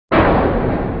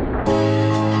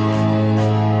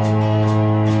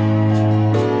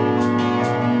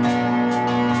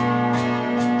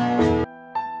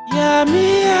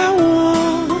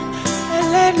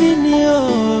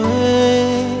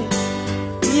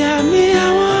àmì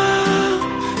àwọn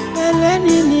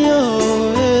ẹlẹ́ni ni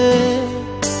òwe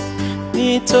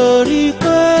nítorí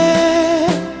pé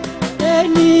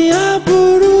ènìyàn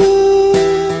burú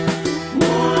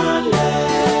mọ́lẹ̀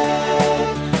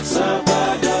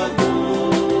sọ́gbàdọ̀gùn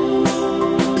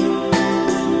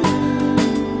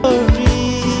orí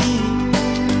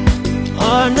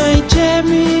ọ̀nà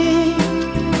ìjẹ́mi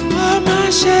ọmọ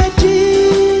ṣe dí.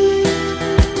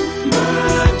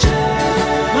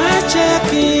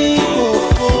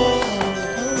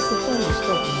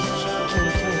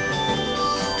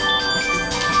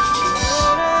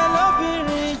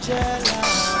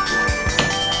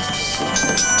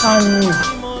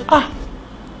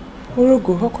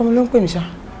 Orogo, ọkọ mi ló ń pè mí ṣá.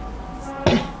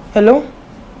 Hello?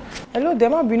 Hello, dẹ̀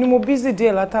má bínú, mo busy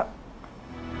díẹ̀ látà.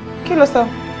 Kí ló sọ?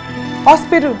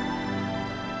 Hospital?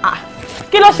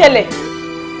 Kí ló ṣẹlẹ̀?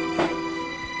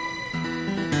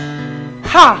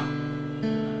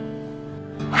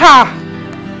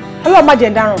 Ọlọ́run má jẹ́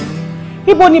n dáràn.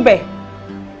 Ibo níbẹ̀?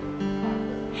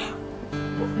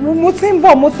 Mo ti ń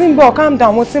bọ̀, calm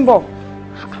down, mo ti ń bọ̀.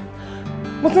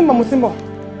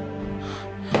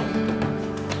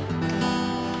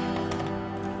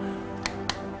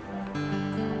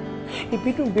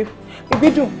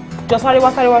 Ìbídùn, jọ sáré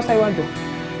wá jọ.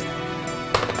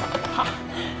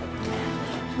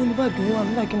 Mo ní báàgì yín wà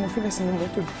nígbà kí mo fi lẹ́sìn ní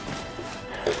mọ́tò.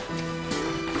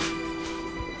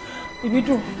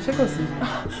 Ìbídùn, ṣé kò sí?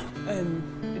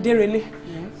 Dérelé,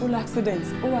 ó lá accident,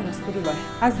 ó wà ní hospital báyìí.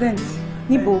 Accident?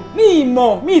 Níbo? Mi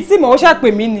ì tí mọ̀, ó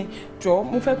ṣàpè mí ni. Jọ,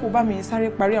 mo fẹ́ kó bá mi sáré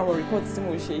parí àwọn report tí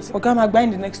mo ṣe. Ọ̀gá máa gbá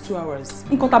in the next 2 hours.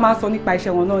 Nǹkan tá máa sọ nípa iṣẹ́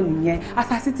wọn náà nìyẹn.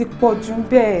 Àṣàsí ti pọ̀ jù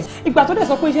bẹ́ẹ̀. Ìgbà tó dẹ̀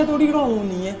sọ pé iṣẹ́ tó rírọ̀ òun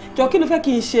nìyẹn. Jọ, kí ló fẹ́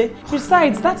kí n ṣe?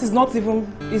 Besides, that is not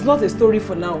a story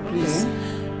for now, please.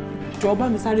 Jọ, bá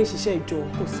mi sáré ṣiṣẹ́ ìjọ.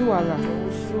 Kò sí wàhálà.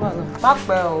 Má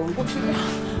pẹ́ o.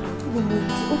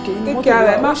 Okay, kékeré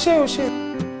ara má ṣe o ṣe.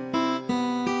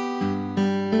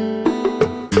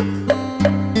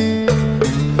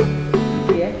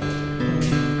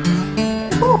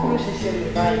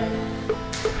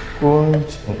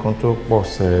 Nǹkan tó pọ̀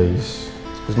says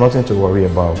there's nothing to worry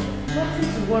about. Nothing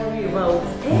to worry about.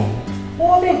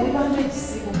 Wọ́n lè gbé bandage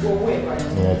sí gbogbo owó ẹ̀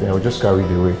báyìí. Yeah, I think I was just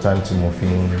carried away time to move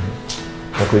in.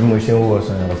 Like when motion was,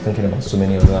 and I was thinking about so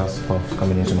many other stuff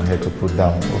coming into my head to put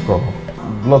down. Okay.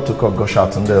 Not to cut gush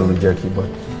out and then reject you, but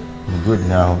I'm good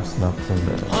now. It's nothing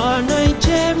better.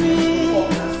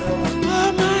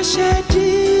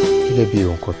 Ilé bí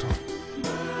nǹkan tó.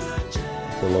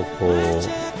 Ọ̀pọ̀lọpọ̀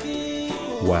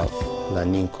wealth la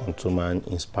ní nǹkan tó máa ń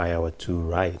inspire wa to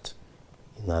write.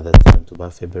 Another time tó bá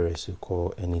fẹ́ bẹ̀rẹ̀ sí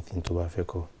kọ anything tó bá fẹ́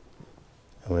kọ.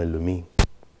 Àwọn ẹlòmíì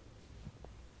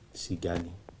sìgá ni,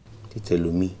 títẹ̀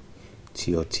ẹlòmíì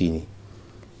tí ọtí ni.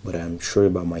 But I'm sure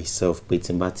about myself pé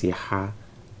tí n bá ti há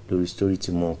lórí story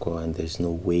tí mo ń kọ and there's no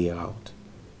way out.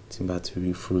 Tí n bá ti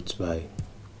rí fruits by,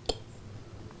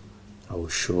 I will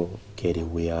sure get a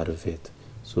way out of it.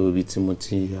 So ibi tí mo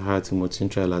ti ń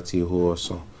try láti hó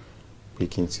ọsàn pé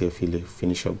kí n tiẹ̀ fi lè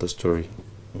finish up the story.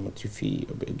 Mo ti fi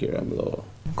ọbẹ̀ gẹ́ra mi lọ.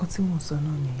 Nǹkan tí mo sọ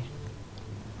náà nìyẹn.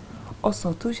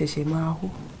 Ọsàn tó ṣẹ̀ṣẹ̀ máa hó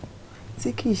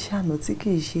tí kì í ṣàná tí kì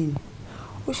í ṣe ni.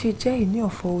 Ó ṣe jẹ́ ìní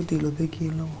ọ̀fọ̀ òde lọ́bẹ̀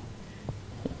gé lọ́wọ́.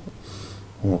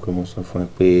 Wọn kò mọ̀ sọ fún ẹ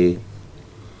pé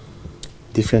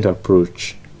different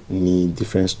approach ni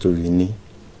different story ni,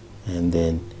 and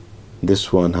then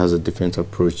this one has a different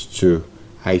approach too.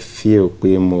 I feel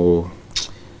pé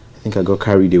I think I got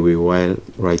carried away while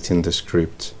writing the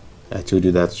script. I told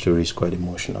you that story is quite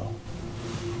emotional.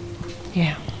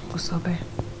 Yeah, ó sọ bẹ́ẹ̀.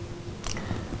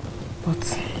 But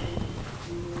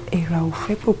èèrà ò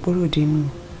fẹ́ pòpòrò dénú.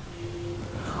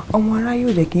 Ọmọ aráyé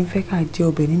ò dẹ̀ kí n fẹ́ ká jẹ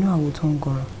ọbẹ̀ nínú àwo tó ń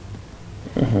gọrọ.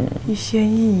 Iṣẹ́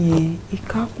yín yẹn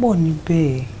ìka pọ̀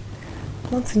níbẹ̀.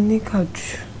 Wọ́n ti ní ká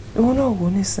jù. Ìwọ náà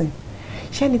wò nísìn.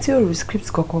 Ṣé ẹni tí ò rí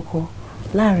script kọ̀kọ̀kọ̀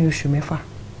láàrin oṣù 6?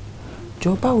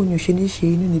 Jọ báwo ni o ṣe ní ṣe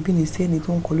inú níbí ní sí ẹni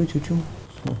tó ń kọ lójoojúmọ́?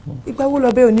 Ìgbà wo lọ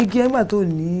bẹ́ẹ̀ ò ní gé ẹgbà tó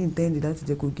ní ìtẹ́ǹdì láti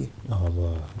jẹ́ kó gé?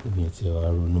 Àbá èmi ti wá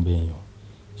ronú bẹ́ẹ̀ yàn.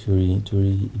 Sórí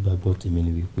nítorí ìgbàgbọ́ tèmi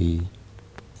ni wípé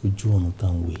ojú ọ̀nà tá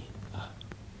ń wè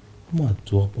ó máa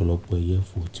tó ọ̀pọ̀lọpọ̀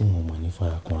ìyẹ́fò tí wọ́n mọ̀ ní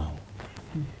farakanra wọn.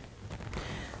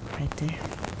 Àìtẹ́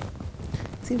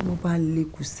tí mo bá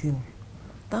lékù sí wọn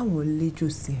táwọn léjò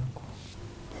sí nǹkan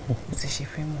ó ti ṣe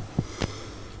fẹ́ mọ̀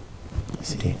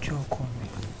ìdẹ́jọ́ ọkọ mi.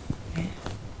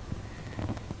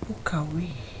 Ó kàwé.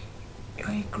 You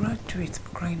are a graduate,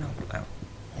 crying out loud.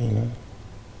 I know.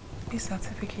 Bí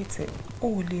certificate ó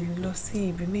lè lọ sí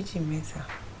ibi 2-3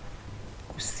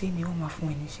 kò sí ni ó máa fún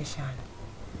ẹni ṣẹ̀ṣẹ̀ àná.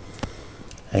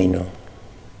 I know,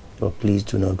 but please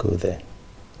do not go there.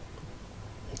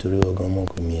 Nítorí ọgán mọ̀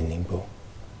kò mí ẹni gbọ́.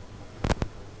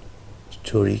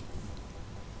 Nítorí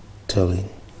Storytelling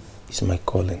is my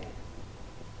calling.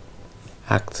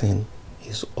 Acting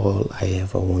is all I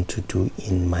ever want to do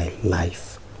in my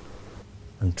life.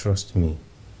 And trust me,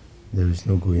 there is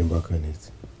no going back on it.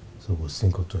 So we'll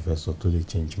think of Professor totally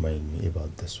change my mind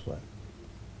about this one.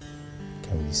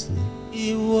 Can we sleep?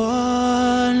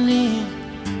 Iwani.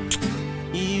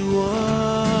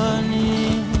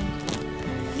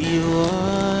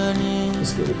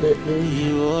 Let's go to bed,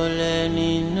 baby.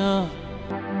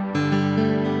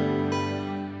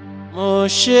 Mo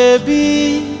ṣe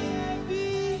bí.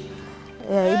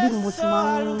 Ibi ni mo ti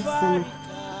máa ń sinmi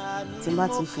tí n bá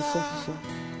ti ṣiṣẹ́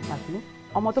àbí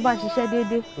ọmọ tó bá ń ṣiṣẹ́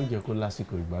déédéé. Ó jẹ́ kó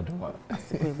lásìkò ìgbádùn wa.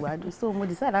 Lásìkò ìgbádùn. So mo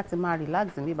decide láti máa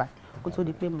relax níbà kó tó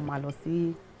di pé mo máa lọ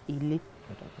sí ilé.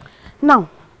 Now,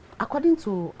 according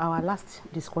to our last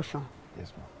discussion,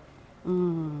 yes,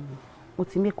 ma'am. Mo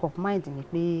ti make up mind mi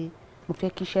pé mo fẹ́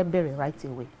kí iṣẹ́ bẹ̀rẹ̀ right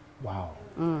away. Wow.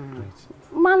 Great.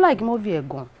 Man like movie ẹ̀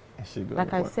gan.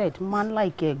 Like I What? said, man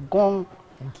like ẹ̀ gan.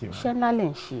 Thank you. Iṣẹ́ náà lè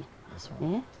ń ṣe.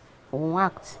 Òun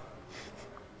act,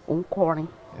 òun kọrin,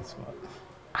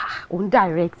 òun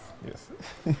direct,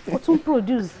 ó tún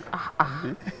produce.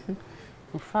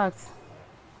 In fact,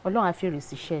 Ọlọ́run á fi èrè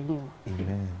sí iṣẹ́ yín o.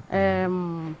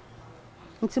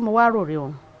 N tí mo wá rò rè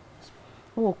o,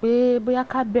 mo wò pé bóyá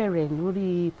ká bẹ̀rẹ̀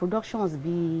lórí productions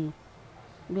bíi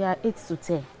 8 to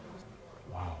 10.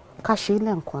 Ká ṣe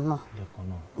ilé nǹkan náà.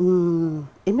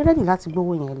 Èmi ready láti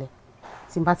gbówó yẹn lẹ̀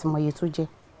tí n bá ti mọ iye tó jẹ́.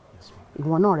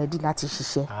 Ìwọ náà ready láti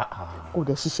ṣiṣẹ́ kò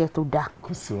dẹ̀ ṣiṣẹ́ tó dáa.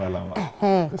 Kò sí wàhálà wa.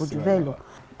 Kò jù bẹ́ẹ̀ lọ.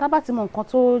 Tá bá ti mọ nǹkan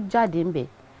tó jáde ńbẹ̀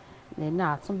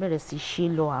lẹ́nà àtún bẹ̀rẹ̀ sí ṣe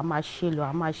lọ, a máa ṣe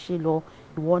lọ.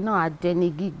 Ìwọ náà á dẹni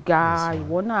gíga,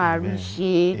 ìwọ náà á rí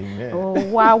ṣe,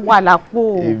 wá wà lápò.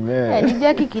 Ẹni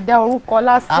jẹ́ kìkì dá orúkọ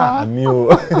lásán. Àmì o.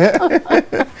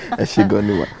 Ẹ ṣé gan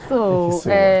ni wa. So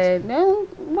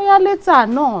bóyá later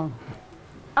náà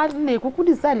a lè kúkú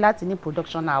decide láti ní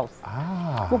production house.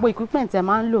 Gbogbo equipment ẹ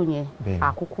máa ń lò yẹn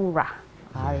àkúkú rà.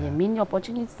 Èmi ní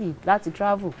opportunity láti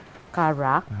travel ká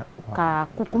rà ká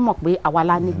kúkú mọ̀ pé àwa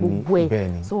la ní gbogbo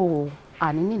ẹ̀. So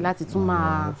àní ní láti tún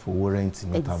máa fowó rent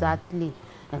ní tàbí. Exactly.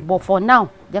 But for now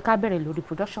jẹ́ ká bẹ̀rẹ̀ lórí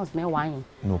productions mẹ́wàá yẹn.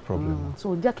 No problem.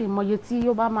 So jẹ́ kí n mọ iye tí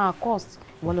ó bá máa cost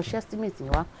ìwọ lọ ṣe estimate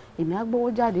yẹn wá èmi á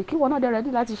gbowó jáde kí ìwọ náà dẹ̀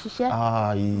ready láti ṣiṣẹ́.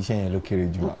 Iṣẹ́ yẹn ló kéré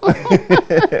jù wá.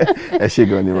 Ẹ ṣé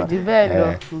gan ni wa. Ẹ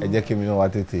jẹ́ kí mi náà wá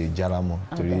tètè jára mọ́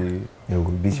torí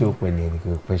ewu bí ṣé ó pẹ́ ní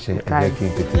ẹnìkan pẹ́ṣẹ́ ẹ jẹ́ kí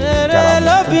n tètè jára mọ́.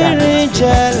 Lóbìnrin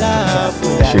jẹ́ láàbò.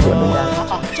 Ẹ ṣé gan ni wa.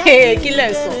 Kí lẹ̀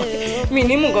ń sọ mi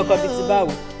ní mú nǹkan kan bíi ti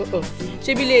báwo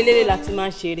ṣé bí ilé eléré la ti máa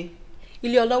ń ṣeré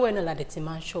ilé ọlọ́wọ́ ẹ̀ náà la dẹ̀ ti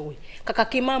máa ń ṣọ̀wé kàkà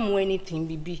kí n má mú anything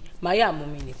bíbí màá yà mú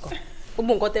mi nìkan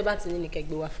gbogbo nǹkan tẹ́ bá ti ní ní kẹ́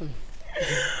gbé wá fún mi.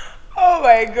 Oh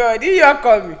my God, yíyọ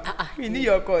ọkọ mi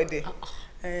níyọ ọkọ ọdẹ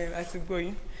àti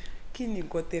gbóyún kí ni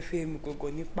nǹkan tẹ́ fẹ́ mu gọgọ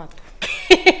ní pàtó.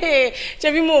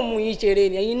 ṣé bí mo mú yín ṣeré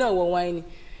ni ẹ̀yin náà wọ wáìnì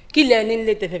kí lẹ ní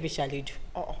nílé tẹ́ fẹ́ fi ṣàlejò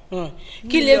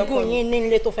kí lẹ gùn yín ní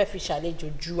nílé tó fẹ́ fi ṣàlejò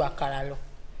ju àkàrà lọ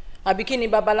àbí kí ni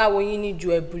babaláwo yín ní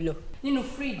ju ẹbu lọ. nínú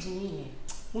fíríjì yín yẹn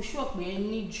mo ṣọ́ pé ẹ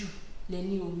ní jù lẹ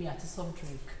ní omi àti soft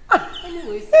drink.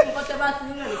 anyways nǹkan tẹ́ bá ti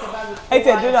nílò ní tẹ́ bá rí. ẹ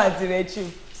tẹ̀ dúró àti rẹ̀ chill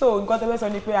so nǹkan tẹ́ fẹ́ sọ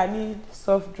ni pé a ní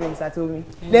soft drinks àti omi.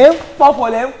 lè ń pọ̀pọ̀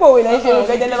lè ń pòwe lè ń ṣe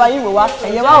òkè jẹ́ lẹ́bàá yín wò wá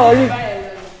ẹ̀yẹ́ wá wọ̀ rí.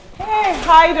 Hey,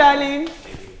 hi darling.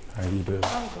 How you doing?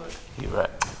 I'm good. You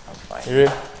right? I'm fine. Ire,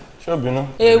 ṣé o bínú?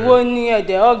 Èwo ni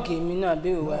ẹ̀dẹ̀ ọ̀gì mi náà bí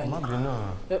òwà ni. Má bínú.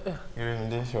 Ire mi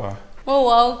dé ṣe wa. Ó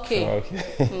wà okay.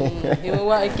 Èwo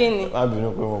wá kí ni? Má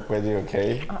bínú pé mo pẹ́ dé,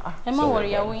 okay? Ẹ má worry,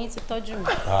 ìyàwó yín ti tọ́jú mi.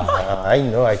 I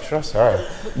know, I trust her.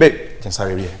 Babe, jẹ́ n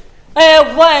sáré rí ẹ. Ẹ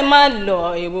wá ẹ má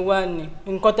lọ èwo wá ni.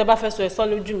 Nǹkan tẹ́ bá fẹ́ sọ ẹ sọ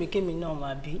lójú mi kémi náà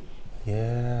máa bí.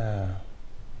 Yeah,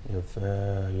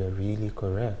 you're really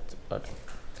correct, but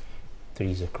there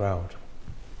is a crowd.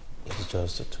 It's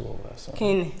just the two of us.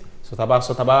 Kí ni? So taba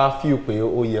feel pé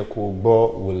ó yẹ kó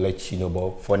gbọ́, we'll let you know,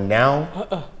 but for now,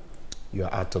 you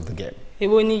are out of the game.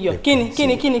 Èwo ni yọ? Kí ni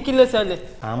kí ló ṣẹlẹ̀?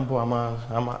 À ń bọ̀,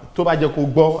 àmà tó bá jẹ́ kó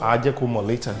gbọ́, á jẹ́ kó mọ̀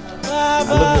later. I love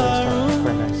your restaurant,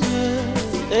 quite nice.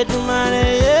 Èdùmàrè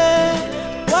yé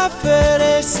wá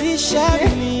fèrè síṣẹ́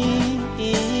mi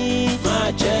má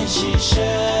jẹ́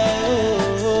ṣiṣẹ́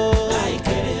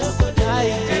láìkèrè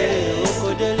òkòdélé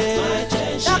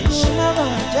dákun má má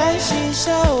jẹ́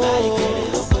ṣiṣẹ́ láìkèrè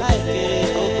òkòdélé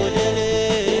èrè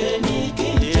ní kí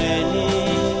n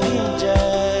jẹ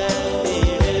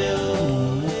èrè o.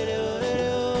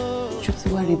 ṣó ti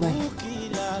wá rí báyìí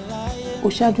ó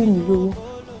ṣáájú mi lówó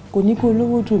kò ní kó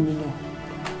lówó dùn mí lọ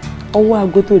ọwọ́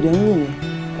aago tó dẹ̀ ń wò yẹn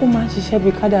ó máa ń ṣiṣẹ́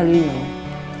bí kádàrí èèyàn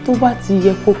tó bá ti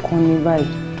yẹ kó kan ní báyìí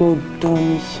dandan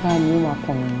ní ṣáà ni ó máa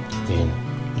kàn mí. bẹ́ẹ̀ni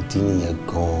ìdí nìyẹn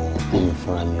gan-an pé mi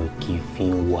fúnra mi ò kì í fi ń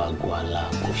wo aago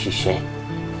aláàgò ṣiṣẹ́.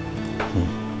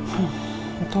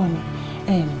 òótọ́ ni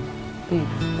babe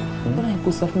ó náà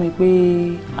kó sọ fún mi pé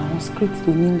àwọn script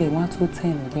tó nílẹ̀ wọ́n á tó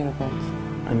 10 or thereabouts.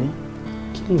 Àní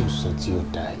kí ló ń sọ tí ó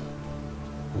dá yìí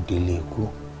òde lè kú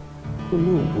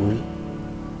olóògbórí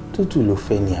tútù ló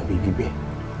fẹ́ ní àbí gbígbẹ.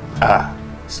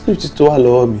 Script tó wà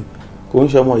lọ́wọ́ mi kò ń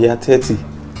ṣọmọ ìyá 30.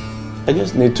 I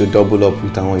just need to double up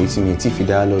with àwọn èyí tí mi ti fi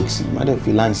dialogue sí má dẹ̀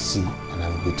fi lines sí and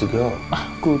I'm good to go.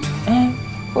 Good.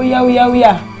 Ó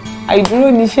yá àìdúró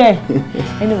níṣẹ́.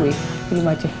 Anyway kí ló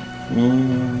máa jẹ?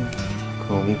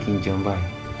 Kàn wí kí n jẹun báyìí.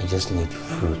 I just need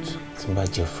fruit. Tí n bá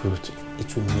jẹ fruit,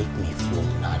 it will make me flow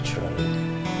naturally.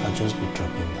 I'll just be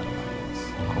dropping my lines.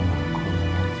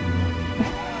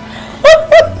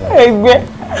 Ẹgbẹ́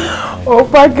o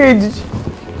package.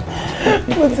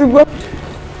 Mo ti gbọ́.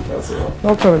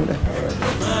 No problem.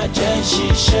 Má jẹ́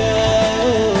ṣiṣẹ́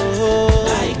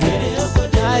láìkèrè oko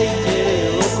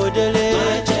délé.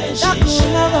 Dákun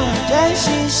má jẹ́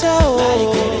ṣiṣẹ́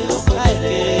láìkèrè oko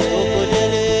délé.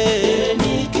 Èrè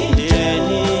ní kí n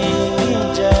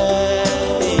jẹ.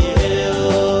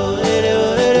 Èrè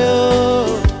o.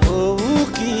 Òwú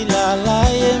kìlà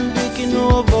láyé ń bí kínú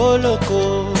bólóko.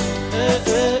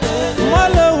 Wọ́n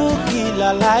lówú kìlà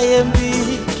láyé ń bí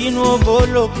kínú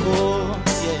bólóko.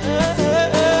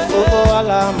 Gbogbo wa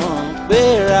la mọ̀ pé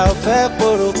ra ọ̀fẹ́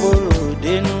pòròpòrò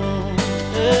dénú.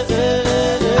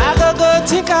 Agogo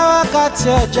tí ká wákàtí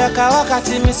ọjọ́ ká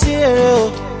wákàtí mi sí èrè o.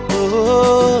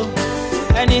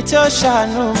 Ẹni tí ó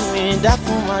ṣàánú mi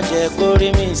dákun má jẹ́ kó rí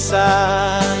mi sá.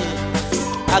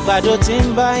 Àgbàdo tí ń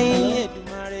bá yín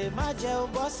Èdùmàrè má jẹ́ ó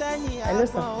bọ́ sẹ́yìn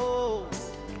àpọ̀n o.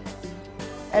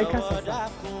 Ẹ káàsán sà.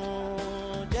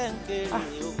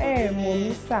 Mọ̀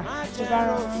mí sà tí bá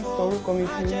rán sọ orúkọ mi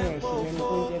fún yín ẹ̀ṣẹ̀ lẹ́nu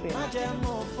tó ń jẹ́ bẹ́ẹ̀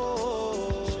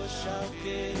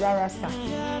rárá sà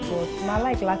but máa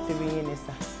like láti rí yín ni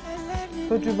sà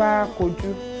tójú bá kojú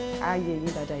ààyè yìí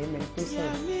dáadáa yìí mẹ́rin pé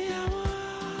sọ̀rọ̀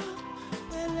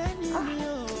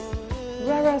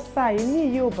rárá sà ìní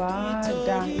yìí ò bá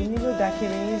da ìní ló da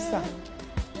kiri yín sà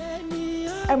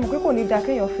ẹ mọ̀ pé kò ní da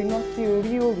kéèyàn fi iná sí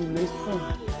orí òrùlé sùn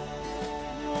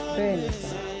bẹ́ẹ̀ ni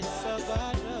sà.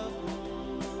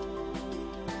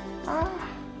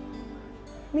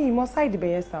 Mi ì mọ side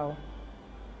ibẹ̀ yẹn sà o.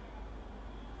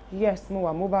 Yes, mo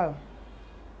wà mobile.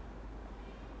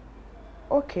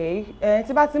 Okay,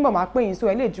 tí bá ti ń bọ̀ máa pè yín so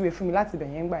ẹ lè júwe fún mi láti ibẹ̀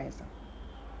yẹn gbà yẹn sà.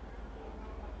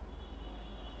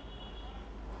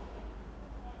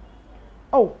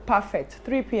 Oh, perfect.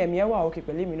 3 p.m. yẹn wà okay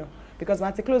pẹ̀lú mi náà because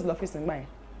màá ti close l'office nígbà yẹn.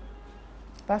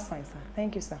 That's fine, sir.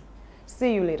 Thank you, sir.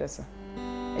 See you later, sir.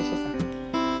 Ẹ ṣé, sir.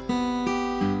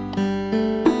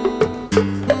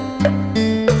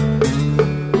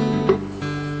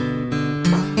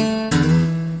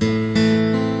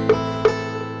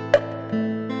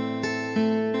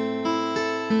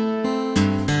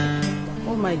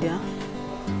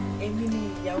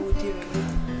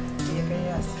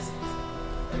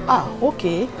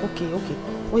 Okay.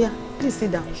 Oh yeah, please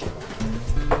sit down.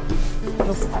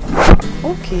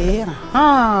 Okay.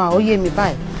 Ó yé mi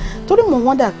báyìí. Torí mo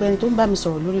wonder pé ẹni tó ń bá mi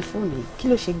sọ̀rọ̀ lórí fóònù yìí kí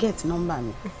ló ṣe get number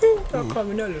mi. Ọkọ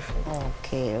mi náà ló fún.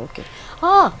 Okay.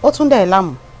 Ó tún dá ẹ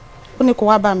láàmú. Ó ní kó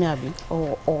wá bá mi àbí?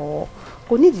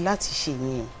 Kò nídìí láti ṣe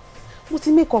yẹn. Mo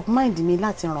ti make up mind mi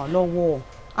láti ràn lọ́wọ́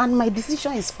and my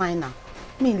decision is final.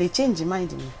 Mi lè change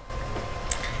mind mi.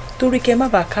 Torí kẹ́ má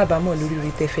bàa kábàámọ̀ lórí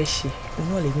orí tẹ́ fẹ́ ṣe òun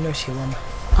náà lèmi náà ṣe wọ́n mà.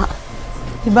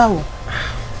 Ìbáwo?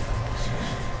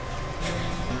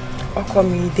 Ọkọ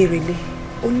mi Dérelé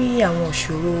ó ní àwọn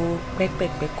ìṣòro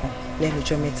pẹ́pẹ́pẹ́ kan lẹ́nu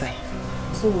ọjọ́ mẹ́ta yìí.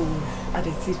 So a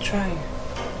dẹ̀ ti try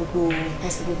gbogbo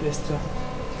possible best wa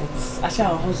but aṣá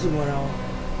àwọn hustle mọ́ra wọn.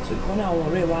 So ìkan náà àwọn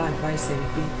ọ̀rẹ́ wa advice ẹ̀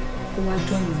pé kó wá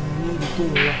join mi ní ìlú tó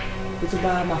ń wà pé tó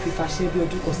bá máa fi fàṣẹ bí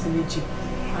ọdún kan sí méjì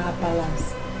á balance.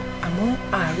 Àmọ́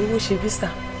àárówó ṣe visa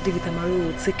David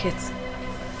Amaro ticket.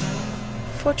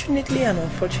 Fortunately and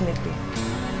unfortunately,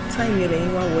 time yẹn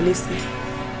lẹ́yìn wá wọlé sí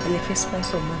ẹlẹ́fẹ́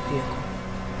sponsor mọ́bì ẹ̀kọ́.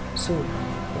 So,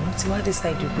 òun ti wá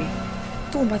decide pé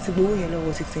tóun bá ti gbowó yẹn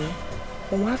lọ́wọ́ títí yẹn,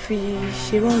 òun á fi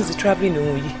ṣe runs travelling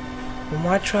òun yìí, òun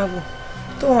á travel.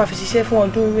 Tóun á fi ṣiṣẹ́ fún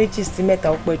ọdún 2 sí 3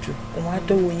 ó pẹ́ jù, òun á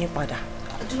dówó yín padà.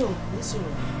 Àdúrà ní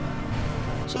sọ̀rọ̀.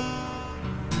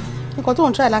 Nǹkan tó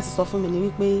ń try láti sọ fún mi ni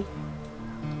wípé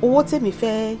owó tèmi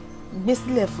fẹ́ gbé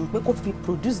sílẹ̀ fún pé kó fi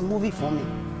produce movie fún mi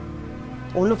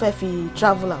òun ló fẹ́ fi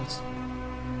travel out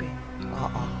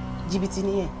jìbìtì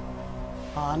nìyẹn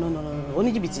no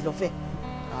oníjìbìtì ló fẹ́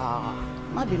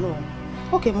má bínú o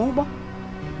ok mo ń gbọ́.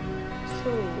 So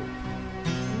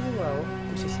níwà ó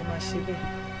kò ṣẹ̀ṣẹ̀ máa ṣe bẹ́ẹ̀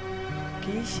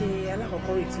kì í ṣe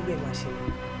alákọ̀ọ́kọ́ rẹ̀ tí ó lè máa ṣe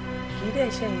kì í dẹ̀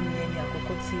ṣẹ́yìn ni ẹni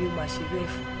àkọ́kọ́ tí ó máa ṣe bẹ́ẹ̀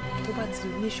fún tó bá ti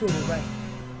níṣòro báyìí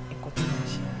nǹkan tó máa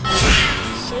ṣe.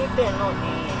 Ṣé bẹ́ẹ̀ náà ni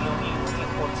èèyàn ní ìlú fi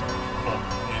pọ̀ tó?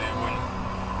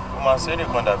 máa ṣe é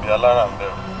nìkan dàbí alára ń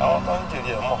bẹ̀rù àwọn tó ń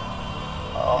jèrè ẹ̀ mọ̀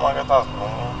àwọn marketers ló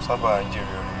ń sábà ń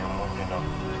jèrè orí movie náà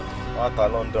wọ́n á ta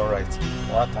London right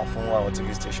wọ́n á ta fún àwọn TV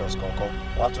stations kankan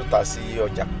wọ́n á tún ta sí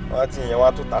ọjà wọ́n á ti yẹn wọ́n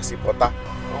á tún ta sí pọ́tà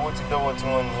owó ti dọ́wọ́ tí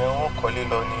wọ́n nìyẹn wọ́n kọ́lé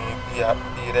lọ ní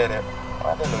bí rẹ́rẹ́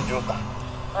wọ́n á dẹ̀ lọ́jọ́ ta.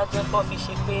 ajẹ́pọ̀ fi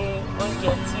ṣe pé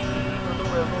oúnjẹ tí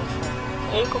olówó ẹ̀rọ ń fún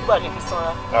èyí kó gbà lè fi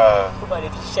sanra kó gbà lè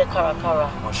fi ṣiṣẹ́ kárakára.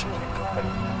 mo ṣe lè gan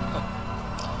ni.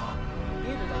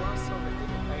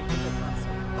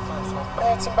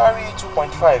 tí n bá rí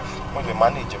 2.5 mo lè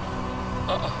manage.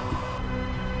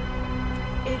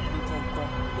 èlò gangan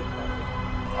lè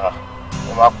parí.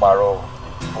 mo máa pààrọ̀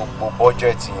gbogbo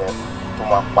bọ́jẹ̀tì yẹn tó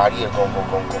máa parí ẹ̀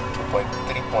gangan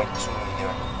 3.2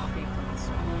 million.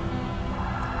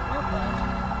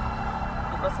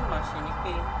 nǹkan tí màá ṣe ni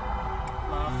pé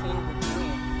màá fi ń gbogbo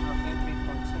yẹn màá fi ń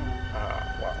 3.2 yẹn.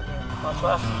 màá tún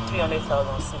wá fi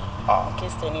 300,000 sí in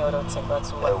case any other thing bá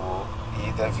tún wà. ẹ wo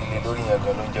èyí tẹ́ fi lé lórí yẹn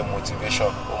gan ló ń jẹ́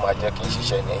motivation ó máa jẹ́ kí n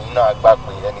ṣiṣẹ́ ní ẹ̀yin náà gbà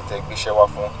pé ẹni tẹ́ gbéṣẹ́ wá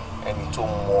fún ẹni tó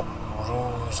mọ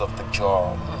rules of the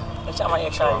job. ẹ ṣáà máa yẹ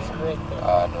ká rí ìlú ẹ̀ tẹ́.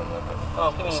 no.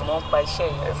 ọmọ pé mi ì mọ̀ ń pa iṣẹ́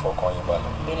yìí. ẹ fọkàn yín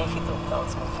balẹ̀. benefit of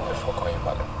doubt mo fún ẹ fọkàn yín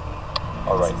balẹ̀.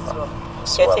 all right ma.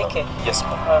 ṣe take care. yes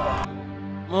ma.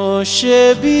 mo ṣe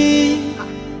bí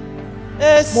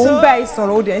èso. mo ń bá ẹ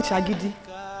sọ̀rọ̀ ó dẹ̀ ń ṣagídí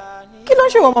kí ló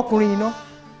ń ṣèwọ ọmọkùnrin yìí náà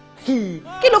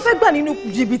kí ló fẹ́ gbà nínú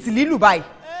jìbìtì lílù báyìí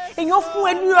èèyàn fún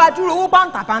ẹ ní adúrò owó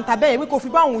bàǹtàbàǹtà bẹ́ẹ̀ wí kò fi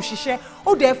bá òun ṣiṣẹ́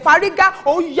ó dẹ̀ fárígá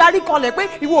òun yarí kanlẹ̀ pé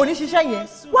ìwọ ò ní ṣiṣẹ́ yẹn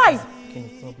why. kí ni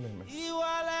problem ẹ.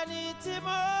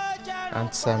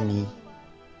 answer me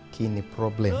kí ni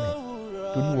problem ẹ.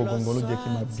 torí ìwọ gangan ló jẹ́ kí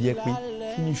n máa bí ẹ pé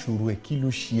kí ni ìṣòro ẹ kí ló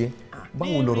ṣe ẹ́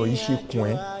báwo lọ̀rọ̀ yìí ṣe kàn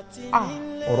ẹ́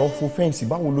ọ̀rọ̀ fún fẹ́ǹsì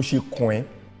báwo ló ṣe kàn ẹ́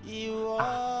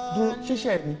dúró ṣíṣe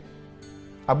ẹ ni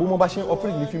àbó mo bá ṣe ń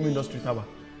operate ní film industry tábà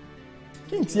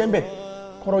kí n tiẹ̀ ń bẹ̀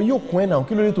kọ̀rọ̀ yóò kàn ẹ́ náà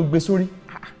kí ló dé tó gbé sórí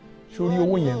sórí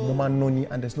owó yẹn mo máa ná ni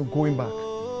and there is no going back.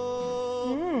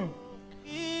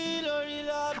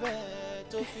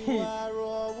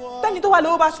 tẹ́ni tó wà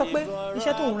lówó bá sọ pé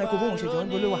iṣẹ́ tó ń rẹ kò bóun ṣe jọ ń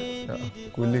gbólé wa.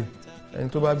 kò lè ẹni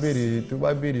tó bá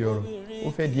béèrè ọ̀rọ̀ ó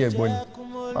fẹ́ di ẹ̀gbọ́n ni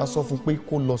máa sọ fún pé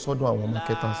kó lọ sọ́dọ̀ àwọn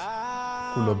marketers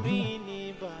kó lọ bí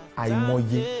wọn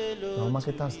àìmọye àwọn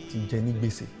marketers ti jẹ ní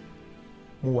gbèsè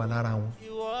mo wà lára wọn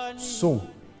so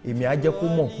èmi á jẹ́ kó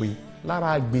mọ̀ pé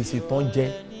lára gbèsè tán jẹ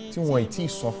tí wọn ì tí ì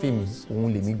san fèmí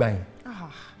òun lèmi gbà yẹn.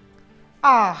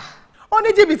 ó ní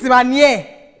jìbìtì mà ní ẹ.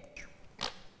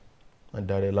 má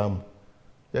darẹ̀ láàmú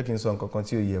jẹ́ kí n sọ nǹkan kan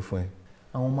tí ò yẹ fún ẹ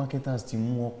àwọn marketers ti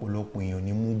mú ọ̀pọ̀lọpọ̀ èèyàn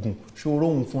ní mugun ṣòro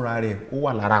òun fúnra rẹ̀ ó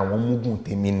wà lára àwọn mugun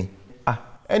tèmi ni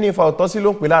ẹni ìfà ọ̀tọ́ sí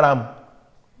ló ń pè lára mu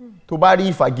tó bá rí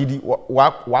ìfà gidi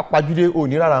wàá pajúdé ò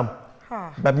ní rárá mu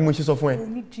gba bí mo ṣe sọ fún ẹ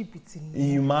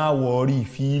ìmá wọ̀ọ́rí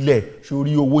ìfilẹ̀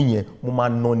sórí owó yẹn mo máa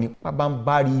ná ní pábá ń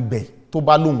bá rí ibẹ̀ tó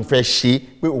bá lóun fẹ́ ṣe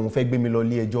pé òun fẹ́ gbé mi lọ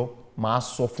ilé ẹjọ́ máa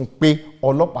sọ fún pé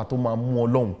ọlọ́pàá tó máa mú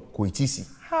ọlọ́run kò tí ì sí.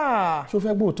 ṣó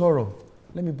fẹ́ gbóòótọ́ ọ̀rọ̀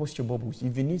let me burst your bubbles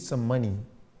if you need some money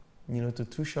to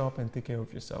touch up and take care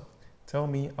of yourself tell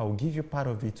me I will give you part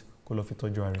of it kó lọ fi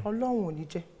tọ́jú ara rẹ. ọlọ́run ò ní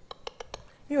jẹ́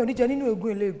mi ò ní jẹ nínú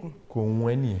egun eléegun. kò ń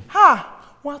wẹ́ nìyẹn.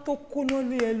 wọ́n á tó kóná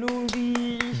lé ẹ lórí.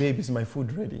 babe is my food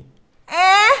ready.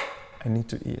 I need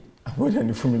to eat. àbọ̀dà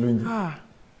ni fún mi lóúnjẹ. wọ́n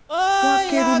á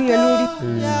kẹ́rù lé ẹ lórí.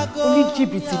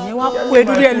 oníjìbìtì yẹn wọ́n á kó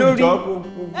ẹrú lé ẹ lórí.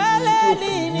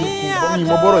 mi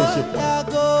mo bọ́rọ̀ ìṣe pọ̀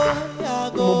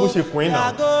mo bó ṣe kún ẹ̀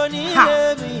náà.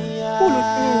 kúlù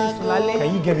sí ìrìnsùn lálẹ́. Can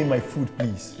you get me my food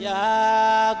please?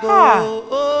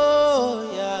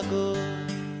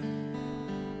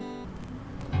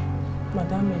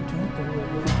 Madam ẹjọ ń tẹ̀lé ẹ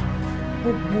lórí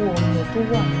gbogbo ọ̀nà tó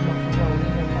wà nínú àfihàn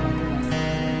onílẹ̀ paradise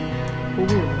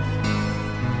owó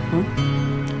rẹ̀.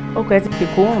 ọkọ̀ ẹ ti fi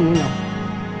kó hàn mí náà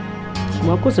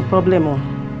ṣùgbọ́n kò sí problem o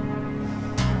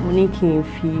mo ní kí n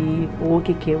fi owó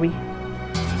kékeré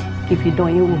kí n fi dán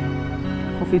yín wò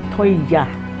mo fi tọ́ ìyà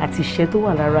àti ìṣẹ́ tó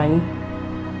wà lára yín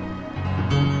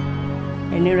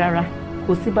ẹni rárá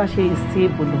kò sí bá ṣe sí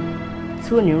èbòlò tí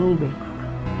ò ní rúgbẹ́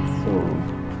so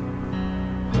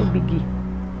ó bigi.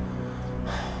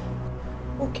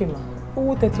 ókè mà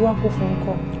owó tẹ́ ti wá kó fún un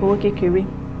kọ́. owó kékeré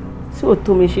tí ò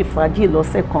tó mi ṣe fàájì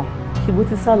lọ́sẹ̀ kan ṣùgbọ́n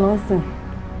ti sá lọ́sìn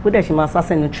bó dẹ̀ ṣe máa sá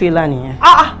sẹ́nu tírélà nìyẹn.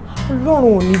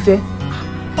 ọlọ́run ò ní jẹ́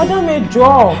madam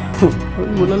ẹjọ́.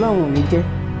 oríwo lọ́lọ́run ò ní jẹ́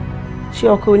ṣé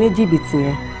ọkọ oníjìbìtì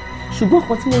yẹn ṣùgbọ́n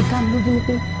kan tí mo dá lójú ni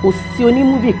pé kò sí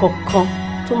onímúbì kankan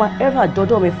tó máa ever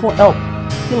dọ́dọ̀ mi fún help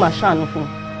tí màá ṣàánú fún un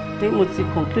torí mo ti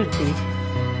conclude pé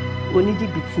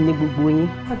oníjìbìtì ni gbogbo yín.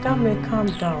 madam calm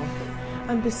down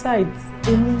and besides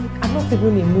I'm not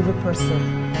even a movie person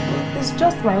it's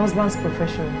just my husband's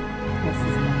profession. my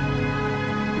sister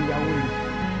ìyàwó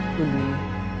mi olóyún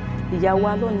ìyàwó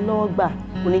alọ́nilọ́wọ́gbà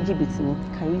oníjìbìtì ni.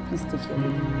 Can you please take your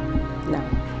leave now?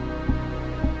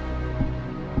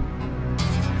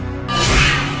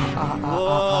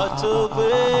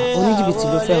 Oníjìbìtì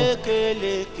ló fẹ́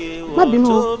o. Má bínú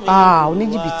o.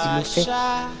 Oníjìbìtì ló fẹ́.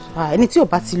 Ẹni tí ò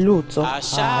bá ti lóòótọ́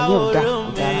yóò dá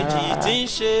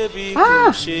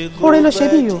oore ló ṣe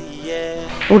mí o.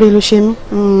 Oore ló ṣe mí.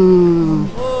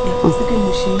 Àti pé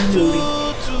mo ṣe ń lóore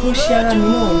mo ṣe ara mi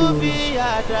náà lóore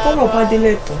tọ́rọ̀ bá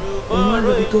délẹ̀ tán òun wá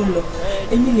lóbi tó ń lọ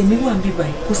èmi lèmi wà níbí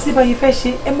báyìí kò sí báyìí fẹ́ ṣe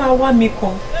ẹ máa wá mi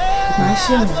kan màá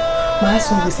ṣẹ̀wọ̀n màá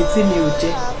san gbèsè tí mi ò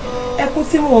jẹ ẹkún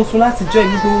tí mò ń sun láti jọ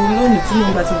ìlú gbogbo lónìí tí mo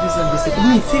ń gbà tí mo fi san gbèsè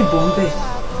mi ì tí ì bọ́ ń bẹ̀.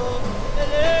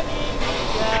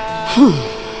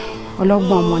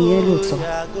 Ọlọ́gbọ́n ọmọ ni ẹ lóòótọ́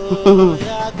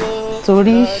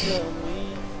torí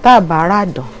tá a bá rà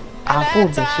dán àáfò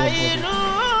òbẹ̀ṣẹ̀ bọ̀dọ̀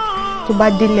tó bá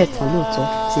délẹ̀ tán lóòótọ́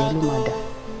tí ẹ ló máa dà.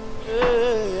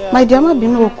 My dear, má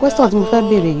bínú o question tí mo fẹ́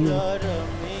béèrè yìí o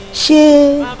ṣé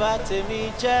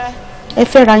ẹ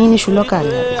fẹ́ ra yín ní ṣùlọ́kà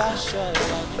rẹ̀?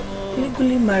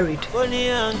 Legally married.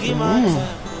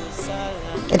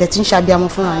 Ẹ̀dẹ̀ tí ń ṣàbíamọ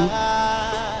fúnra yín.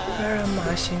 Rárá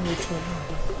màá ṣe ń ojú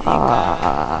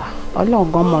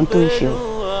Ọlọ́run gan mọ̀ tó ń ṣe o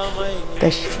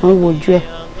tẹ̀sí fún wojú ẹ̀.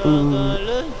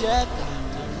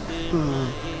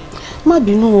 Má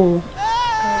bínú o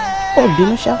ò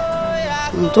bínú ṣá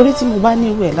nítorí tí mo bá ní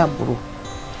irú ẹ̀ láàbùrò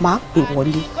máa pè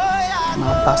wọlé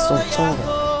máa bá sọ tọrọ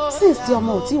since tí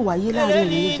ọmọ ò tí ì wáyé láàrin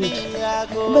ìlú méjèèjì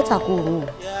ó bẹ́tà kó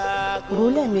rò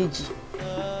lẹ́ẹ̀mejì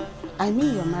I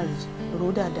mean your marriage rò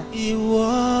dáadáa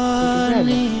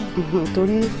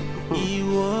torí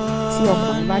tí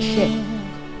ọkùnrin bá ṣẹ̀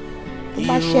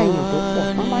èèyàn tó pọ̀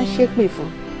wọ́n máa ń ṣépè fún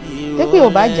tépè ò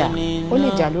bá jà ó lè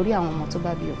jà lórí àwọn ọmọ tó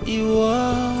bá bí òkú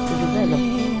ojú bẹ́ẹ̀ lọ.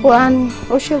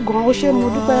 Ó ṣe gan ó ṣe mo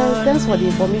dúpẹ́ thanks for the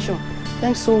information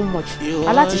thanks so much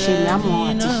alátiṣe ni àmọ́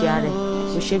àtiṣe ààrẹ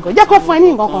ó ṣe gan jẹ́ kó fún ẹ ní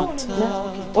nǹkan kan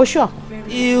ó ṣọ.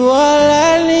 ìwọ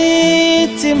lẹ́ni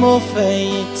tí mo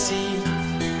fẹ̀yìntì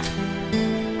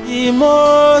tí mo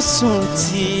sùn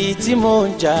tí mo ń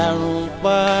jarun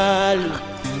pálù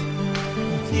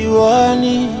ìwọ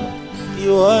ni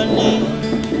ìwọ ni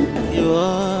ìwọ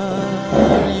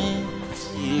ni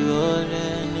ìwọ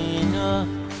lẹ́ni náà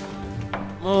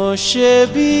mo ṣe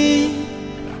bí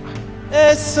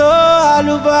èso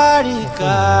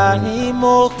àlùbáríkà ni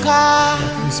mo ká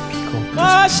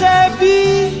mo ṣe bí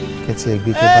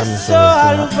èso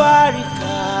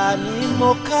àlùbáríkà ni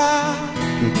mo ká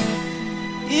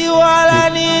ìwọ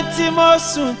lẹni tí mo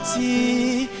sùn tì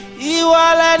ìwọ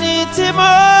lẹni tí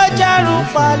mo jarun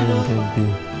pálù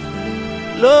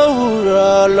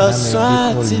lówùrọ̀ lọ́sàn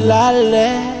àti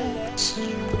lálẹ́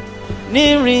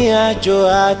nírìn àjò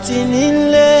àti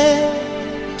nílé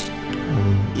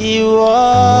ìwọ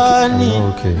ni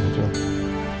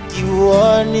ìwọ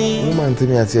ni. woman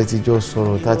tèmi àti ẹ ti jọ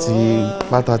sọ̀rọ̀ tá ti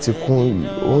pátá ti kún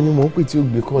òun ni mò ń pè tí ó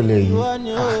gbé kọ́lẹ̀ yìí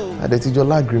àdẹ ti jọ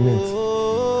lágrímẹ̀ntì.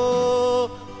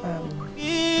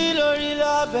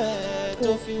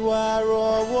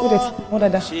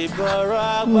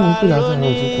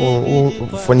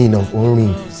 Funny enough,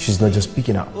 ring. She's not just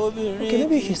picking up. Okay,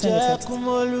 maybe she sent a text. I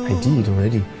did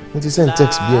already. Mo ti send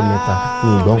text bí ẹ̀mẹ́ta ní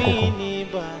ìgbọ́n kankan.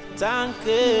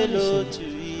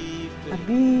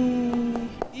 Àbí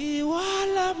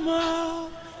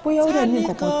bóyá ó dẹ̀ ní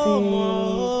nǹkan kan tí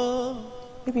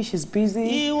maybe she's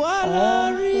busy or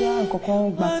bóyá nǹkan kan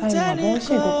gba time àbọ̀ ń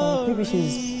ṣe nǹkan kan maybe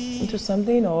she's into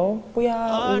something or bóyá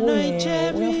owó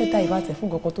yẹn bóyá fẹ́ ta ìbátẹ̀ fún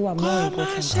nǹkan kan tó wà more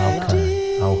important.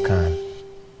 How can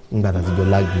ngbà tá a ti jọ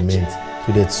lágrímẹ̀nt tó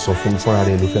dẹ̀ ti sọ fún mi fúnra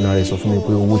rẹ̀ ló fẹ́ náà rẹ̀ sọ fún mi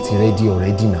pé owó ti ready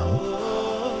already now.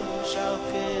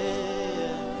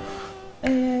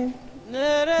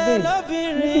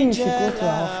 Maybe you should go to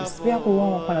our office. Bí a kò wọ́n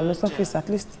wọn padà lọ sí office at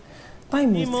least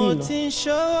time ò tí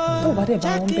lọ. Tó o bá dẹ̀ bá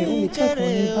wọn bẹ̀ o lè check wọn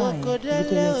ní báyìí ibi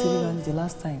tó lọ sí ríra ní the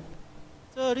last time.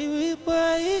 Torí wípé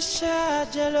iṣẹ́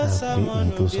àjẹ́ ló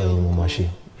èyí tó sọ yìí mo máa ṣe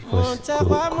because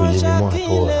kò yé mi mọ́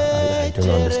àtọ́ I don't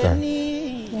understand.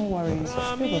 No worries,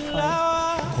 we will fine.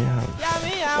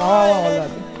 Wow.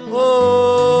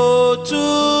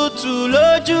 Òtútù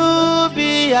lójú bí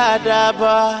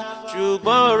àdàbà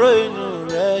ṣùgbọ́n ọ̀rọ̀ inú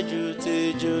rẹ̀ ju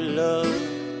tejò lọ.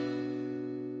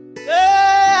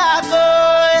 Yàgò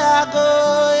yàgò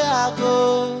yàgò.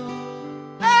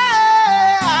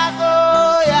 Yàgò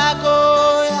yàgò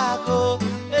yàgò.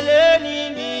 Eléni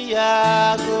ni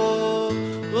yàgò.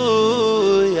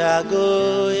 Yàgò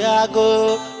yàgò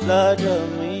lọ́dọ̀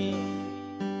mi.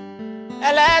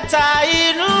 Ẹlẹ́ta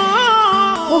inú.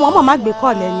 Mo mọ̀ má gbé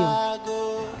kọ́ lẹ́ni o.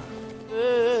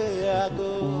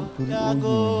 Torí ó yé mi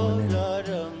gan lẹ́nu ó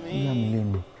yà mí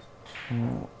lẹ́nu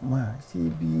máa ṣe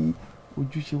bí ó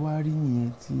ojú ṣe wá rí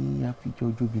nìyẹn tí a fi jọ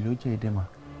jobi lọ́jà ẹ̀dẹ́mà.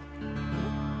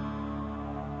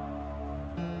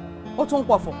 ó tún ń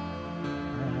pọ̀fọ̀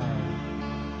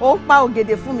ó ń pa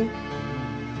ògèdè fún mi.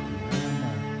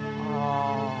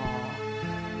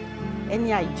 ẹni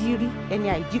àìjírí ẹni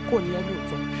àìjíkò ni ẹ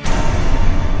lóòótọ́.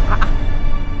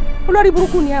 olórí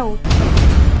burúkú ni ẹ o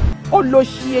ó lọ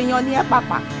sí èèyàn ní ẹ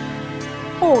pàpà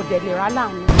ó dẹ̀ lè ra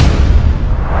láàánú.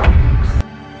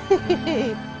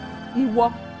 ìwọ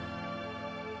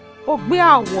ó gbé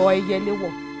àwọ̀ ẹyẹlé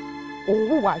wọ̀ òun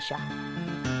hùwà àṣà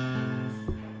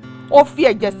ó fi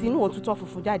ẹ̀jẹ̀ sínú òtútọ́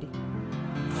funfun jáde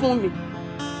fún mi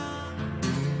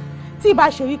tí ìbá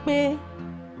ṣe wípé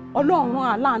Ọlọ́run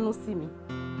rán aláàánú sí mi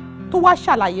tó wá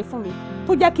ṣàlàyé fún mi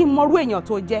tó jẹ́ kí n mọrú èèyàn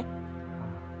tó jẹ́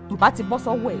n bá ti bọ́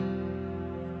sọ́wọ́ ẹ̀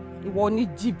ìwọ ní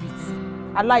jìbìtì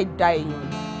aláìda èèyàn.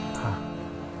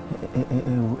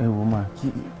 ẹ wò máa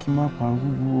kí má pa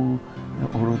gbogbo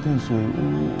ọ̀rọ̀ tẹ́ ń sọ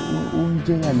yìí ó ń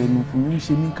jẹ́ ìyàlẹ́nu fún mi ó ń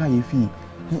ṣe mí kàyéfì.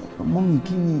 Mọ́mì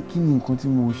kí ni nǹkan tí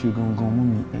mo ṣe gangan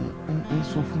mọ́mì ẹ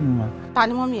sọ fún mi ma. Ta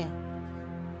ni mọ́mì ẹ?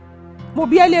 Mo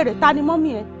bi ẹ́ léèrè ta ni mọ́mì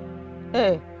ẹ?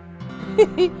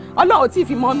 Ọlọ́run tí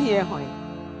fi mọ́mì ẹ hàn ẹ́.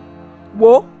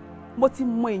 Wo mo ti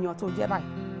mọ èèyàn tó jẹ́ báyìí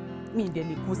mi ìdẹ̀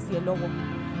lè kó sí ẹ lọ́wọ́.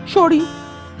 Sórí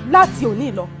láti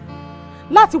òní lọ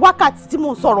láti wákàtí tí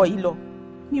mo ń sọ̀rọ̀ yìí lọ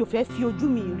mi ò fẹ́ fi ojú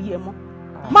mi rí ẹ mọ́.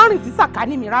 Má rìn sí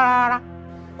sàkání mi rárá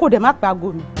kó dẹ̀ má pe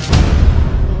aago mi.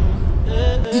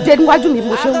 Dìde níwájú mi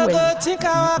mo ṣe ń wẹ̀. Àgàgà tí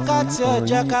káwákàtí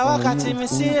ọjà káwákàtí mi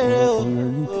sí èrè o.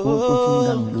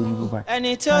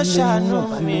 Ẹni tí ó ṣàánú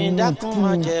mi dákun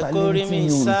má jẹ́ kó rí mi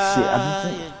sáyé.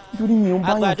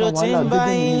 Àgbàdo tí ń bá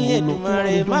yín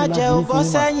Èdùmàrè má jẹ́ ó bọ́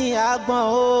sẹ́yìn àgbọ̀n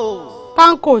o.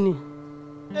 Pánkò ni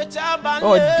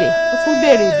ọ̀dẹ̀ ó tún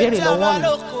béèrè ìbéèrè lọ́wọ́ mi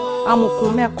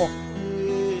amukun mẹ́kọ̀ọ́.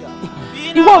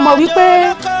 Ìwọ mọ̀ wípé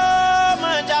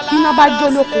iná bá jó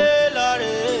lóko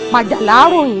màjàlá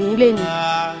ròyìn lé ni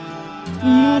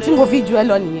tí mo fi ju ẹ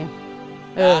lọ nìyẹn.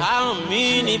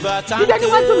 dídé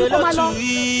níwájú mi kó máa lọ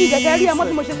kí ìdẹ̀dẹ̀ rí ẹ mọ́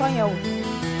bí mo ṣe sọ yẹn o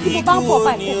tí mo bá ń bọ̀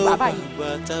báyìí kó gbà báyìí.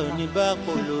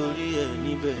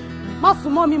 má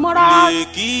sùn mọ́ mi mọ́ rárá.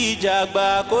 kí ìjàgbá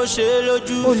kó ṣe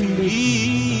lójú fìrí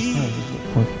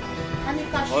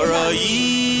ọ̀rọ̀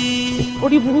yìí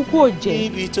orí burúkú ò jẹ́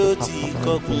níbi tó ti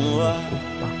kọkùn wá.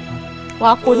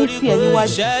 wàá kó ní tiẹ̀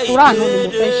níwájú torá àná ni mo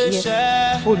fẹ́ ṣe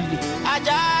ẹ́ olè.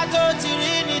 ajá tó ti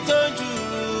rí ní tó jù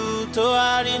tó wá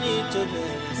rí ní tó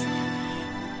bẹ̀rẹ̀ sí.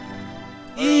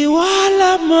 ìwọ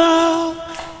lọmọ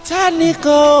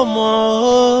tánìkan ò mọ̀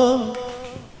ọ́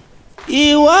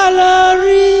ìwọ ló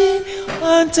rí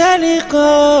ohun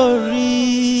tánìkan ò rí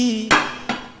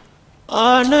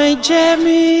ọ̀nà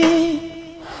ìjẹ́mi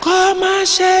kọ́ má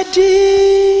ṣe dí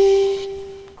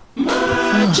má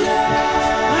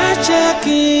jẹ́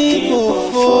kí n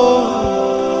fò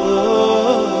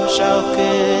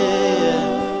ṣàkè.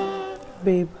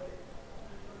 Babe.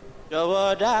 Jọ̀wọ́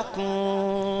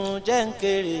dákun jẹ́ ń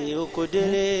kéré oko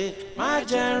délé má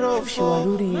jẹ́ ń ròfò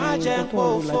má jẹ́ ń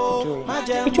pòfò má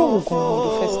jẹ́ ń pòfò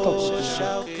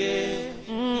ṣàkè.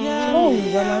 Báwo ni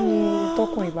ìyá máa ń ní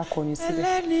tọkùnrin bá kọ̀yìn sílẹ̀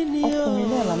ọkùnrin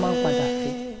náà la máa ń padà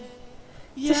fẹ́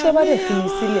tíṣẹ́ bá dẹ̀ fi mi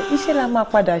sílẹ̀ iṣẹ́ la máa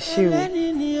padà ṣe o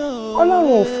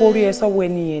Ọlọ́run ò forí ẹ sọ́wọ́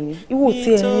ẹni yẹn ni ìwọ tí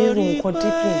ẹ ní irú nǹkan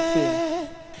dípìn sí ẹ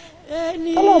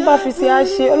Ọlọ́run bá fi sí á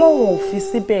ṣe Ọlọ́run ò fi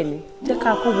síbẹ̀ ni jẹ́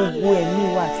ká kó gbogbo ẹ̀mí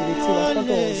wa àti ìrètí wa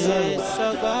sọ́dọ̀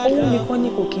Ọlọ́run owó nìkan ni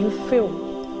kò kí ń fẹ́ o.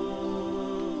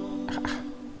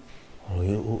 ọ̀rọ̀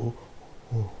yẹn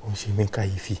ó ń ṣe mí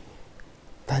kàyéfì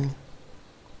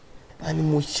tani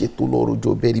mo ṣètò lọ́rọ̀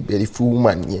jọ bẹ́rìbẹ́rì fún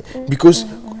woman yẹn because.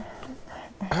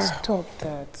 Stop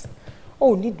that.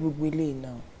 Oh, need gbogbo eléyìí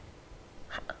náà.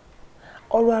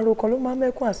 Ọ̀rọ̀ àròkàn ló máa ń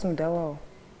mẹ́kún àsundá wa o.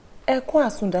 Ẹkún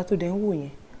àsundá tó dẹ̀ ń wò yẹn,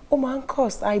 ó máa ń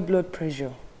cause high blood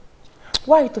pressure.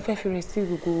 Why tó fẹ́ fi rẹ̀ sí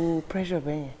gbogbo pressure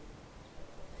bẹ́ẹ̀ yẹn?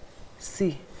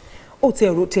 Sí, ó ti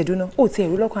ẹ̀dùn náà, ó ti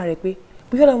ẹ̀rú lọ́kàn rẹ̀ pé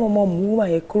bóyá ọmọ mú wúmà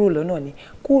yẹn kúrò lọ́nà ni,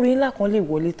 kúrin ńlá kan lè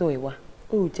wọlé tọ̀ ẹ̀ wá.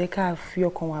 Ó jẹ́ ká fi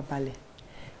ọkàn wa balẹ̀,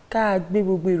 ká gbé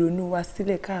gbogbo ìrònú wa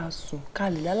sílẹ̀, ká sùn, ká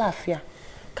lè lálàáfíà.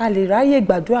 Ká lè ráyè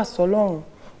gbàdúrà sọ́lọ́run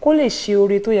kó lè ṣe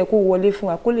oore tó yẹ kó wọlé fún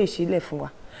wa kó lè ṣe ilẹ̀ fún wa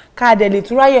ká dẹ̀ lè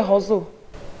tún ráyè hustle.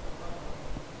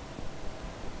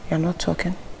 You're not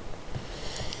talking.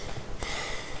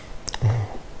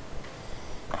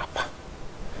 Apa.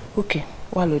 Okay,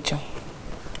 wá lọ jẹun.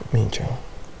 Mi jẹun.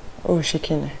 O ṣe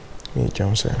kí ni? Mi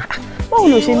jẹun sẹ́. Báwo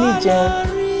ló ṣe ní jẹun?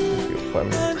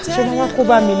 Ṣé máa wá kó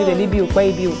bá mi nílẹ̀ níbi òpá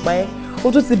ibi òpá ẹ́?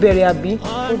 O tún ti bẹ̀rẹ̀ àbí?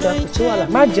 Ó dà kò sí wàhálà.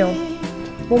 Má jẹun.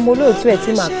 Mo mọ olóòtú ẹ̀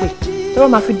tí màá pè tó bá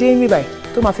máa fi dé ní báyìí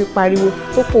tó máa fi pariwo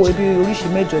tó pòwe bí oríṣi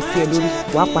mẹ́jọ sí ẹ lórí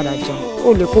wàá padà jẹun ó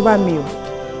lè kó bá mi o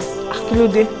kí ló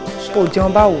dé o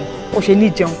jẹun báwo o ṣe ní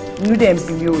jẹun inú dẹ̀ ń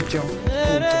bí mi ò jẹun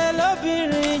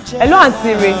Hello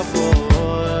àǹtí rẹ̀.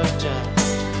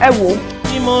 Ẹ wò.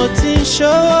 Bí mo ti ń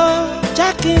ṣọ́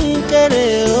jákì ń kéré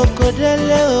oko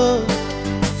délé o.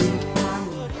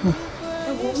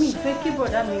 Ẹ wo mi ìfẹ́ kí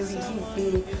bọ̀dá mi rí bíi pé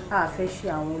a fẹ́ ṣe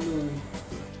àwọn olóore.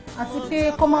 Àti pé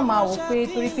kọ́ má máa wò pé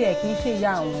torí pé ẹ̀ kì í ṣe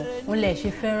ìyá àwọn, òun lẹ̀ ṣe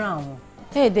fẹ́ràn àwọn.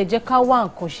 Ẹ̀ẹ́dẹ̀ jẹ́ ká wá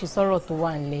nǹkan ṣe sọ́rọ̀ tó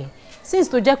wà nílẹ̀. Since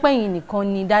tó jẹ́ pẹ́yìn nìkan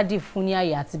ni dádì fún ní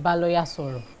àyè àti bá lọ́ọ̀yà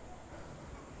sọ̀rọ̀.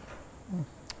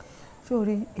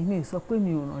 Sórí èmi ò sọ pé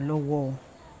mi ò ràn lọ́wọ́ o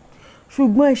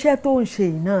ṣùgbọ́n iṣẹ́ tó ń ṣe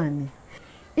yìí náà ni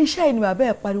iṣẹ́ yìí ni bàbá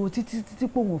ẹ̀ pariwo títí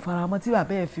pé òun faramọ́ tí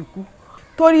bàbá ẹ̀ fi kú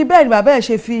torí bẹ́ẹ̀ ni bàbá ẹ̀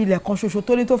ṣe fi ilẹ̀ kan ṣoṣo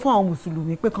tó ní tó fún àwọn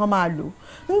mùsùlùmí pé kán máa lò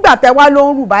nígbà tẹ́ wá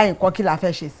ló ń rù báyìí nǹkan kí la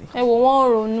fẹ́ ṣe sí. Ẹ wò wọ́n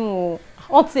ronú o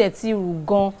wọ́n tiẹ̀ ti rù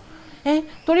gan-an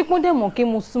torí pé ó dẹ̀ mọ̀ kí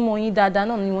mo súnmọ́ yín dáadáa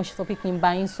náà ni wọ́n ṣe sọ pé kí n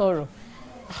bá yín sọ̀rọ̀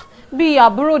bí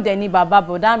àbúrò dẹ̀ ni bàbá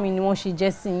bọ̀dá mi ni wọ́n ṣe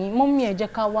jẹ́ sí yín mọ́mí ẹ jẹ́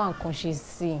ká wá nǹkan ṣe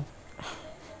sí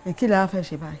i. Kí la fẹ́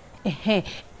ṣe báyìí.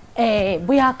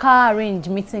 Bóyá ká arrange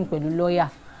meeting pẹ̀lú lọ́ọ̀yà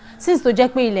since tó jẹ́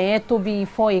pé ilẹ̀ yẹn tó bí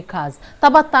 4 acres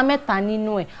tábàtà mẹ́ta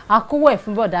nínú ẹ̀ àkówó ẹ̀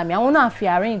fún bọ̀dà mi àwọn náà fi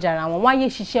arrange ara wọn wáyé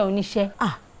ṣiṣẹ́ oníṣẹ́.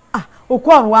 Òkú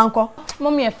ọ̀run wa ń kọ́.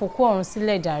 Mọ́mí ẹ̀ fòkú ọ̀run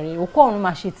sílẹ̀ jàre òkú ọ̀run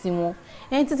máa ṣe tiwọn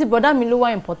títí bọ̀dà mi ló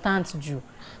wá important jù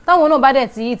táwọn náà bá dẹ̀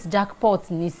ti hit jackpot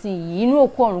nísìnyí inú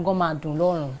òkú ọ̀run gan máa dùn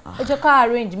lọ́rùn ẹ jẹ́ ká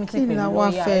arrange meeting pẹ̀lú lọ́ọ̀yà. Kí la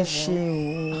wá fẹ́ ṣe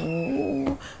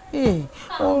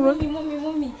o.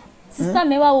 Mọ́mí sísá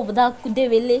mi wá wo bọ̀dá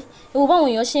Kúdérelé ewu báwọn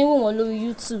èèyàn ṣe ń wò wọ́n lórí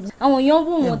YouTube àwọn èèyàn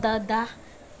wò wọ́n dáadáa.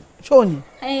 Ṣó ni.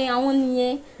 Àwọn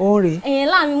nìyẹn. Oore.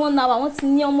 Láàrin 1 hour wọ́n ti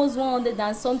ní almost 100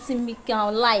 and something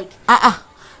million like.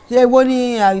 Ṣé wo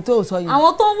ni àrító sọ yìí.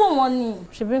 Àwọn tó ń wò wọ́n ni.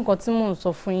 Ṣebí nǹkan tí mò ń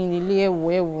sọ fún yín nílé ẹ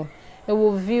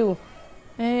wo view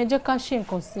ẹ jẹ́ ká ṣe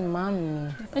nǹkan sí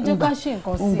màmí ẹ jẹ́ ká ṣe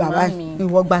nǹkan sí màmí.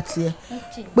 Ìwọ gba tiẹ̀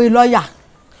pé lọ́ọ̀yà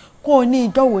kó o ní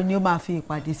ìjọ́wò ni ó máa fi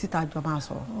ìpàdé síta jọ máa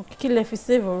sọ̀rọ̀. Kí lẹ fi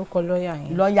save orúkọ lọ́ọ̀yà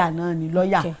yẹn. Lọ́ọ̀yà náà ni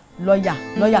lọ́ọ̀yà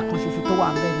kan ṣoṣo tó wà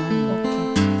ń bẹ̀ náà ni.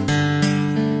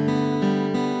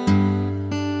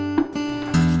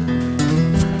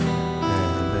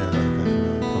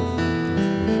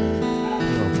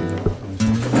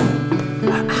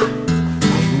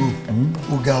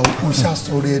 Ọ̀gá òkú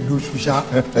ṣàṣọrẹ ẹdọ ṣùṣà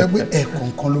ẹgbẹ́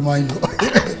ẹ̀kọ̀ọ̀kan ló máa ń yọ.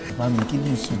 Mami kí ni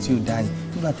ìsún tí ó dá yìí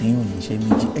nígbà téèyàn ní iṣẹ́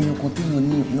méjì ẹyọ kan téèyàn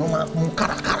ní èèyàn máa mú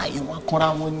kárakára yẹn wá kọ́ra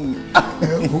wọn ní.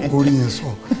 Orí yẹn sọ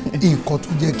nǹkan tó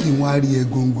jẹ́ kí wọ́n á rí ẹ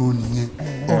gangan nìyẹn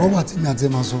ọ̀rọ̀ wà tí mi àti ẹ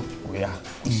máa sọ.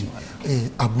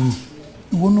 Àbúrò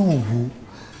ìwọ náà wò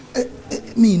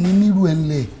mí ní nírú ẹ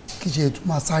ńlẹ̀ kí ṣe tún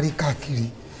máa sáré káàkiri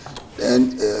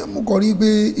mo kàn rí i pé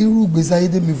irú ìgbésí ayé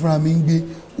tèmi fúnra mi ń gbé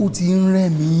ó ti ń rẹ̀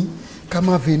mí ká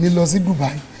má fẹ́ ní lọ sí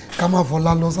Dubai ká má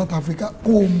fọlá lọ South Africa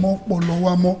kó o mọ pọlọ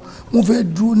wa mọ wọn fẹ́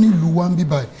dúró nílùú wa ń bí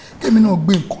báyìí kémi náà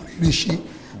gbé nǹkan rere ṣe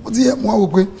ó ti yẹ wọn á wò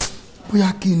pé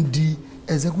bóyá kí n di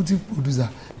executive producer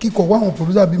kíkọ wá àwọn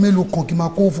producer bíi mélòó kan kí n máa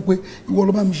kó fún pé ìwọ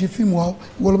ló bá mi ṣe fíìmù wa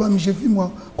ìwọ ló bá mi ṣe fíìmù wa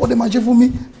kó dé máa ṣe fún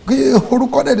mi kí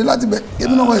orúkọ dẹ̀dẹ̀ láti bẹ̀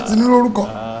kémi náà wà sí ní orúkọ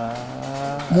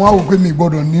mo á wò pé mi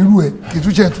gbọ́dọ̀ nírú ẹ̀ kì í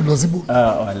tún ṣe ètò lọ síbò.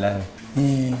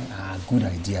 Good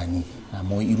idea ni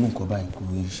àmọ́ irú nǹkan báyìí kò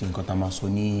ṣe nǹkan tá a máa sọ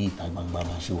ní ìta gbangba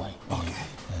bá ṣe wáyé.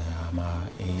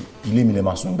 Ilé mi lè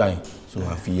máa sún gbà yẹn so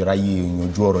àfi ráyè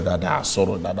yanjú ọ̀rọ̀ dáadáa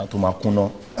sọ̀rọ̀ dáadáa tó máa kúnná.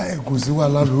 Kò sí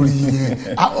wàhálà lórí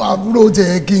yẹn àbúrò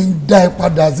tẹ kí n dá ẹ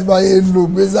padà sí báyé ń lo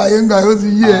gbèsè ayé ń gbà yóò ti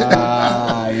yí ẹ.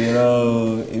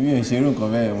 Irọ́ èmi ò ṣe irú nǹkan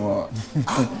bẹ́ẹ̀ mọ́.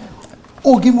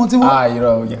 O kí mo ti wọ́n.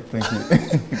 Irọ́ o yẹ thank you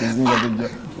kò sí nǹkan tó jẹ́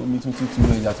omi tuntun tí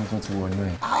wọ́n ẹja tuntun ti wọ̀ nínú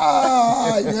ẹ̀.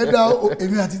 Ìyẹn dá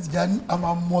èmi àti Tìjání a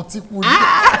máa mọ típù ní.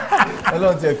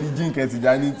 Ọlọ́run tiẹ̀ fi jíǹkẹ́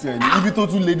Tìjání tiẹ̀ ní ibi tó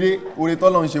tún lédè oore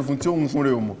tọ́lọ́run ṣe fún tí òun fún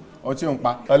rẹ̀ ò mọ̀ ọtí òun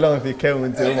pa Ọlọ́run fi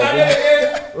kẹ́hùn tí ó mọ̀ pé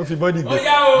ó fi bọ́dì gbé.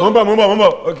 Mo ń bọ̀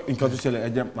nǹkan tó ṣẹlẹ̀ ẹ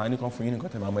jẹ́ màá ní kan fún yín nǹkan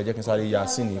tẹ̀ máa mọ ẹ jẹ́ kí n sáré ya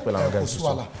sí ní pẹ̀lú àwọn gáàsì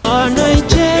sọ. ọ̀nà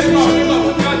ìjẹ́mi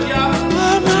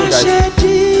ọmọ ṣe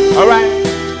dí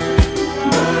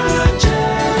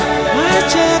má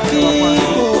jẹ́ kí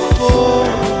òfò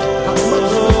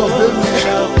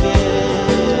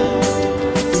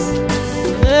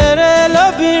èrè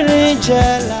lóbìnrin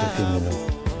jẹ́ la.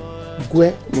 Gwe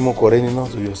ni mo kọ̀ rẹ́ni náà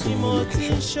tó yọ sí ní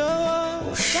location.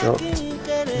 Oh, shocked.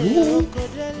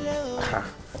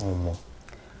 Ọmọ.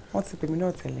 Wọ́n ti pè mí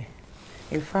náà tẹ́lẹ̀.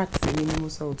 In fact, èmi ni mo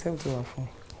sọ hòtẹ́ẹ̀lì tó wà fún.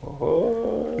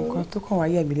 Nǹkan tó kàn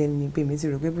wáyé ẹ̀mí lẹ́nu ni pé mi ti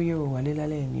rò pé bóyá ò wálé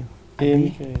lálẹ́ ni o.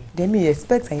 Demi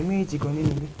expect àyín méjì gan nínú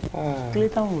ilé. Kílé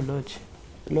táwọn ò lọ́ọ̀jì.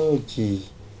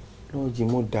 Lọ́ọ̀jì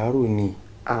mo dàrú ni.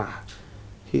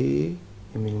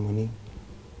 Èmi ni mo ní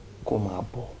kó máa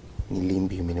bọ̀ nílé ń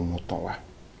bí èmi ni mo tàn wá.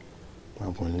 Máa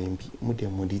bọ̀ nílé ń bí. Mo dẹ̀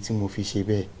mọ̀dí tí mo fi ṣe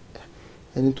bẹ́ẹ̀.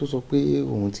 Ẹni tó sọ pé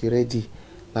òun ti rẹ́dì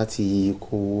láti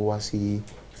kó wá sí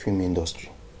film industry.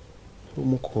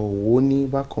 Mo kọ̀ wò ní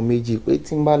bákan méjì pé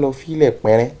tí n bá lọ fílẹ̀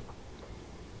pẹ́rẹ́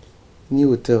ní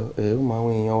hòtẹ́ẹ̀lì ó máa ń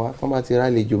èèyàn wá tán bá ti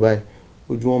rálejò báyìí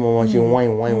ojú wọn máa ṣe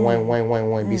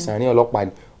wáìn ibi sàn ní ọlọ́pàá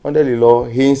ni wọ́n dẹ̀ lè lọ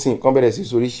hẹ́ńsìn kán bẹ̀rẹ̀ sí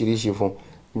oríṣiríṣi fún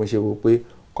mo ṣe wò pé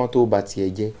kán tó bá tiẹ̀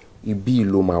jẹ́ ibi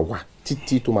ló máa wà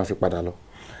títí tó máa fi padà lọ.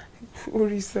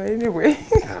 orí sọ anyway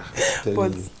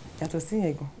but yàtọ̀ sí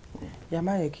yẹn gan yà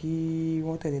má yẹ kí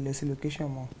wọ́n tẹ̀lé lọ sí location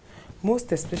mọ́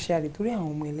most especially torí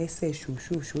àwọn ọmọ ẹlẹ́sẹ̀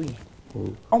ṣòṣòṣò yìí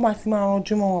wọ́n máa ti máa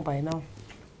ranjú mọ́ wọn by now.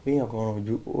 bíyàn kan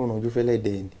ranjú fẹ́lẹ́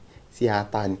dẹ̀ ni sí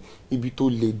ata ni ibi tó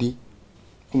le dé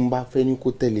n bá fẹ́ ní kó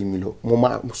tẹ̀lé mi lọ mo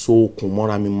máa so okùn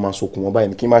mọ́ra mi mo máa so okùn mọ́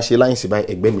báyìí kí n máa ṣe láyìnsì báyìí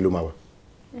ẹgbẹ́ mi ló máa wà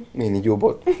mi ní jó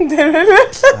bọ́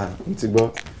n ti gbọ́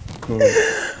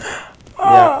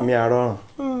mi àrọ́ràn.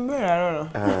 bẹ́ẹ̀ àrọ́ràn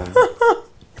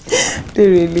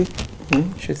dèrè ilé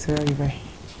ṣe ti rárí báyìí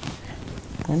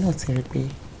wọn náà ti rí pé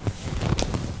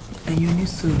ẹ̀yin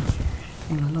oníṣòro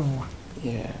ìlọ́lọ́run wà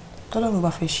tọ́lọ́run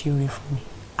bá fẹ́ ṣe oore fún mi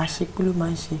àṣepé ló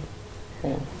máa ń ṣe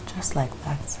just like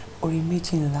that orí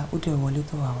méjì ńlá ó dẹ̀ wọlé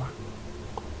tó wà wá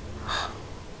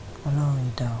ọlọ́run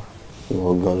ìdá o.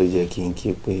 ìwọ̀n gan ló jẹ́ kí n kí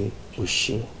pé ó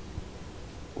ṣe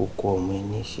ó kó ọmọ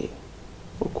ẹni ṣe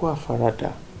ó kó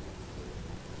àfaradà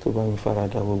tó bá mi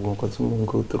faradà gbogbo nǹkan tí mò ń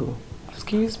go through.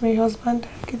 excuse me husband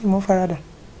kí ni mo faradà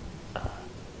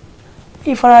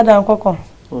ìfaradà nǹkankan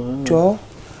jọ̀ọ́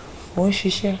mo ń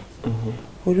ṣiṣẹ́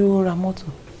olówó ra mọ́tò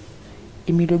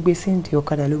èmi ló gbé síǹdì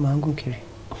ọ̀kadà ló máa ń gùn kiri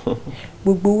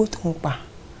gbogbo owó tó ń pa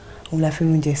òun la fi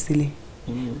oúnjẹ sílé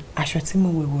aṣọ tí mo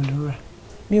wẹ̀wọ̀ ló rà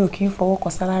mi ò kí ń fọwọ́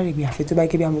kan sálárì mi àfi tó bá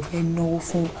gé bí mo fẹ́ náwó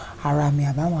fún ara mi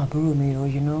àbáwọn àbúrò mi or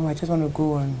you know I just want to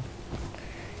go on.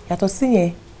 yàtọ̀ sí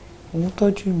yẹn òun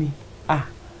tọ́jú mi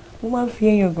mo máa ń fi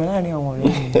ẹyàn gan láàrin àwọn ọ̀rẹ́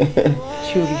mi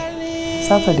ṣórí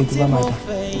Saturday tó bá máa dà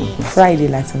Friday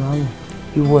láti máa ń mú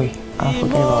ìwọ ẹ̀ I'll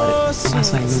forget about it.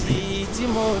 That's why I love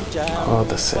you. All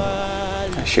the same,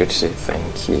 I should say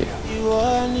thank you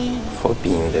for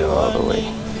being there all the way.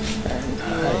 And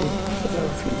I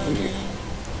love you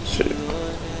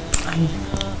too.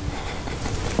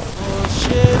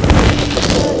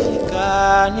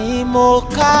 Ni mo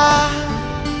ká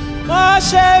mo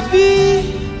ṣe bí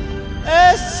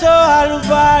èso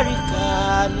àlùbáríkà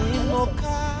ni mo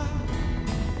ká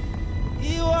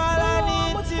ìwọ lẹni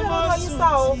tí mo sùn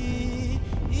sí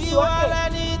ìwọ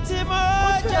lẹni tí mo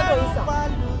jẹun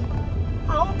pálù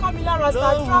àwọn kámilára sa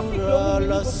traffic ló mú mi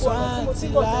ní gbogbo ọ̀nà tí mo ti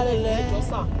bọ̀ tẹ́lẹ̀ ìjọ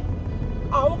sà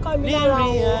àwọn kámilára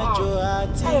wọn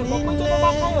ẹ̀ mọ̀ pé tó bá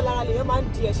káyọ̀ lára lèyàn máa ń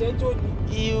di ẹ̀ṣẹ̀ jó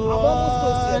ni àwọn mú sí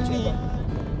òsì ẹ̀jẹ̀ náà.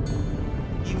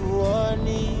 ìwọ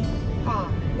ni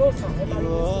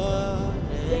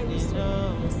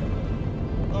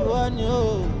ìwọ ni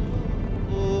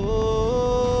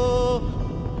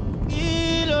kí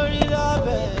lórí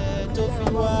lábẹ́ tó fi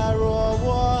wá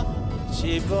rọwọ́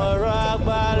ṣèbọ̀rọ̀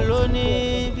àgbà lónìí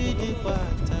bídí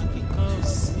pàtàkì kan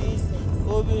sí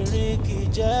obìnrin kì í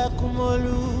jẹ́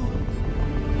kúmọ́lú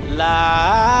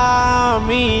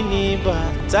láàmì ní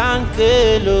bàtàǹkè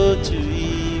lótú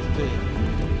ìfẹ́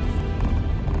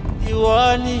ìwọ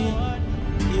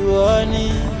ni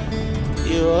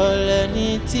ìwọ lẹni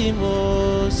tí mo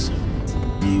sùn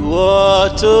ìwọ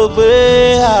tó gbé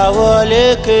àwọ̀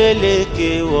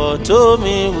lékeleke wọ̀ tó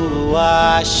mi hùwà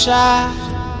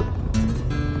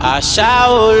àṣà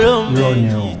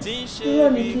olómìnir tí ń ṣe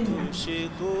bí kò ṣe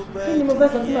kó bẹ́ẹ̀. kí ni mo fẹ́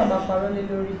sọ tí màmá parọ́ lé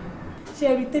lórí ṣé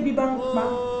ẹ rí tẹ́bí bá ń pa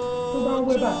tó bá ń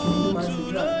wé bàkiri ló máa ń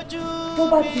ṣojú àná tó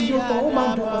bá ti yó tán ó máa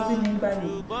ń dọkọ sí ní gbà ní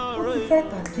ó ti fẹ́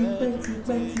tà sí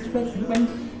pẹ́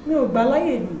mi ò gbà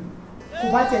láyè mi kò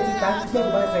bá tiẹ̀ ti tà á tipẹ́ kò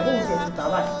bá tiẹ̀ bóun tiẹ̀ ti tà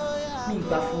báyìí mi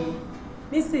ìgbà fún yín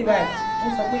nísìnyí báyìí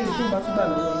wọ́n sọ pé èyí tó bá tún gbà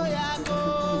lọ́wọ́ yín kò tó fi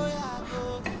kú mi.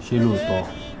 ṣé lóòótọ́.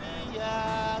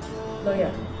 lọ́ọ̀yà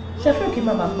ṣẹ́fẹ́ kí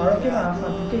màmá parọ́ kí màmá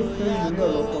fabricate lórí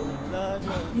ọ̀rọ̀ ọkọ mi.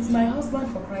 He's my husband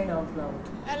for crying out loud.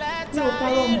 mi ò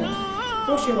parọ́ mọ́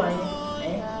ó ṣe wà yẹn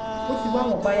ó ti wá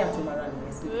wọn báyà tó mara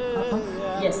nìyẹn sí.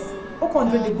 yes ó kàn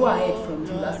dé the go ahead from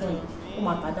you lásán yìí ó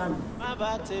máa ta dànù.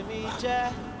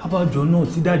 abájọ náà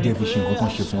tí dáàdì ẹ fi ṣe nǹkan kan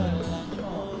ṣe fún ẹ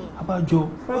abájọ.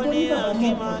 bàbá nígbà tó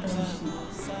mọ̀ nǹkan tó ń ṣe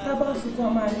tá a bá sunkún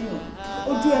ọmọ ayé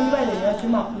o ojú ẹni báyìí lè yẹn sí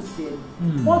máa kú sí ẹ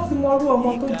wọ́n ti mọ irú ọmọ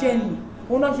tó jẹ́ ni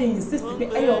òun náà ṣe insist pé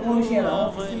ẹyọ kan ṣe ẹ̀rọ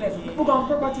àwọn fi sílẹ̀ gbogbo àwọn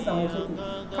properties àwọn tó kù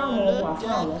káwọn ọmọ àfún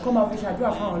àwọn kọ́ máa fi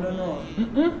ṣàdúrà fáwọn lọ́nà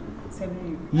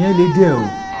ìyẹn lè díẹ̀ o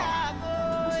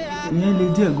ìyẹn lè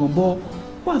díẹ̀ gan bọ́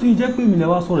wọ́n àti jẹ́ pé mi lè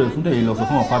wá sọ̀rọ̀ ìfún tẹ̀lé lọ sọ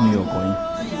fún àwọn fámìlì ọkọ yín.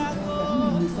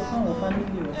 mi ò sọ fún àwọn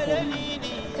fámìlì ọkọ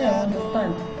mi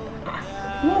understand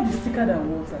wọ́n di sicker than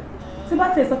water tí bá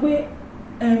tiẹ̀ sọ pé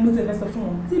mo ti fẹ́ sọ fún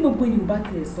wọn tí gbogbo ènìyàn bá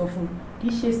tiẹ̀ sọ fún kì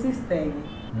í ṣe sísítà ẹ̀yìn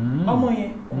ọmọ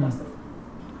yẹn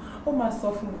ó máa sọ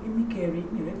fún èmi kẹrin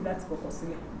mi ò rẹ́dí láti kọ̀kọ̀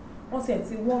sílẹ̀ wọ́n sì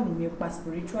ti wọ́n mi pa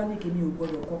spiritually kí mi ò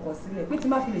gbọ́dọ̀ kọ́kọ́ sílẹ̀ pé tí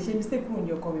má fi lè ṣe mistake kúrò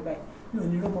ní ọkọ mi báyìí mi ò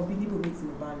ní lọ́mọ bí níbo mi tí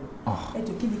mo bá ń lọ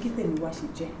ẹjọ́ kí ni kí tèmi wá ṣe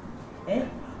jẹ́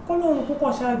kọ́lọ́run kó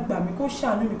kàn ṣáà gbà mí kó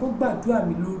ṣàánú mi kó gbàdúrà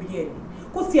mi lórí ẹ̀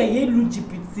kó sì ẹ̀yẹ́ lu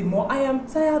jìbìtì mọ́. I am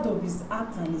tired of his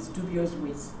act and his dubious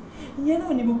ways. Ìyẹn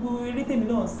náà ni gbogbo eré tèmi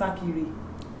náà sá kiri.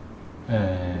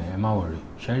 Ẹ má wọ̀rẹ̀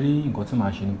ṣe rí nǹkan tí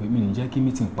màá ṣe ni pé mi ní jẹ́ kí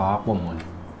meeting pa á pọ̀ mọ́ ni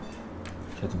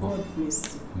ṣe ti bọ́. God bless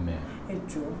you. Ẹ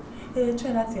jọ̀ọ́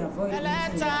try láti avoid meeting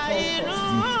at all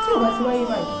costs. Tí o bá ti wáyé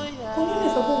báyìí kò ní lè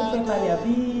sọ pé òun fẹ́ kalẹ̀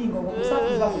àbí ìgbọ̀ngàn kò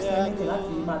sáàkùnbà kò sí ẹlẹ́tẹ̀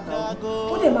láti máa ta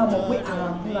ọdún ó dẹ̀ máa mọ̀ pé ara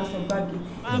ń kún lásán gbági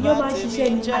èèyàn máa ń ṣiṣẹ́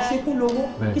ní àṣekún lówó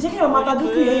kì í ṣe kí èèyàn máa ta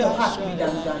dúkìá èèyàn káàkiri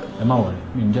dànùdànù. Ẹ má wọ̀rẹ̀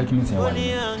mi ní jẹ́ kí meeting ẹ wà ní.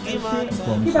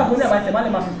 Kí bàbá olè àbàtẹ̀ má lè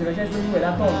máa fi ìrẹsẹ̀ sí orí ẹ̀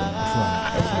látọ̀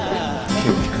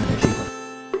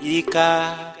ìka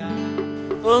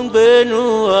ó ń gbénu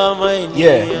ọmọ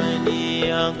ènìyàn ní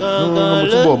ọ̀gángan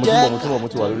ló jẹ́ mo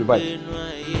ti wà lórí báyìí.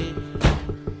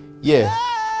 Yeah.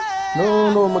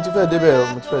 No, mo ti fẹ́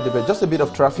débẹ̀. Just a bit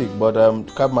of traffic, but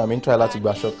cabman mi ń try láti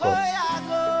gba shortcut.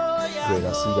 Great,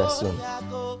 I'll see you guys soon.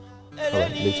 All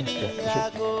right, later.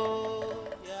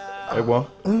 Ẹ̀gbọ́n,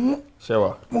 ṣé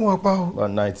wà? Mo wà pa o.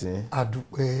 About 19.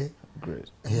 Àdúpẹ́.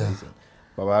 Great. Yeah.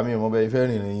 Bàbá mi ò mọ bẹ́ẹ̀ ìfẹ́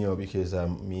rìnrìn yín o because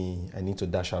I need to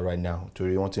dash out right now.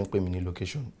 Torí wọ́n ti ń pè mí ní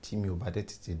location tí mi ò bá dẹ̀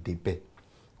tètè débẹ̀.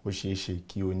 Ó ṣeé ṣe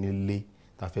kí onílé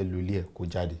tá fẹ́ lo ilé ẹ̀ kó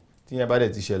jáde. Tí yẹn bá dẹ̀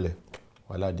ti ṣẹlẹ̀,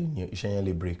 wàhálà dé ní iṣẹ́ yẹn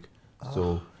lè break.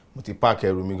 So mo ti park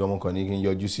ẹrù mi gan mo kàn ní kí n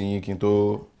yọjú sí yín kí n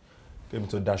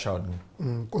tó dash out ni.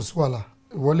 Kò sí wàhálà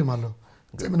ìwọ lè máa lọ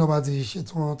tèmi náà bá ti ṣe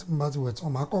tí wọ́n bá ti wẹ̀ tán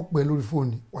màá kọ́ pẹ́ lórí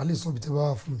fóònù wàá lè sọ ibi tí wọ́n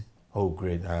wà fún mi. Oh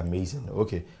great, amazing.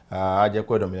 Okay, a jẹ́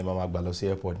pé ọ̀dọ̀ mi ni màá gbà lọ sí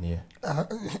airport nìyẹn.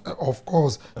 Of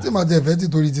course tí màá tẹ̀ fẹ́ ti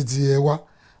torí títí ẹ wá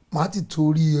màá ti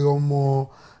torí ọmọ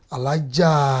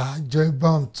alájà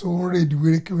joybam tó ń rèdí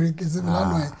wérékèwérékè sí mi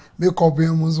lánàá ẹ̀ make-up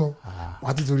yẹn mú sọ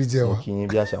wàá ti torí tiẹ̀ wá. kí yín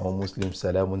bí àṣà àwọn muslim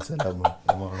sẹlẹmù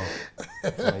ọmọ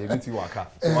ọ̀rọ̀ èmi ti wà ká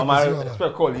so wọ́n máa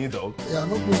expect call yín dọ̀.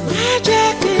 má jẹ́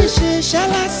kí n ṣe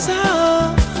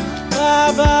ṣálásán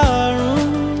bàbá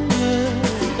ọ̀run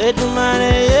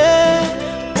Èdùmàrè yé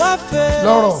wá fẹ́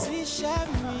síṣẹ́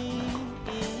mi.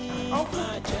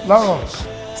 Lọ́rọ̀.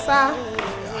 Sá.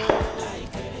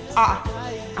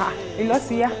 Ìlọ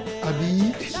ti yá. Àbí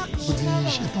mo ti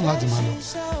ṣetán láti máa lọ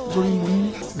nítorí mo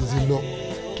ní láti tètè lọ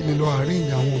kí lè lọ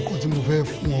arrange àwọn nǹkan tí mo fẹ́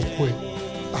fún ọkọ ẹ̀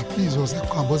at least ọ̀sẹ̀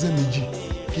kan àbọ̀sẹ̀ méjì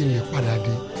kí n lè padà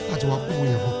dé láti wá kó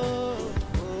yẹn fún.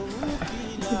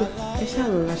 Ẹ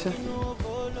ṣàròrà ṣá.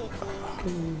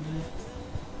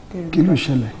 Kí ló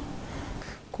ṣẹlẹ̀?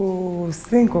 Kò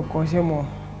sí nǹkan kan ṣe mọ́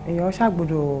èèyàn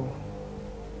ṣàgbọ́dọ̀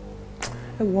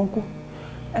ẹ wọ́n kú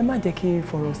ẹ má jẹ́ kí n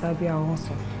fọ̀rọ̀ sábẹ́ àwọn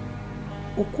sọ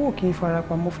òkú ò kì í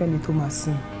farapamọ́ fẹ́ni tó máa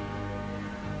sìn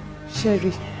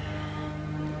ṣẹ́rí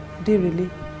dérelé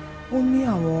ó ní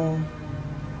àwọn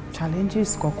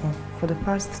challenges kankan for the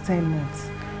past 10 months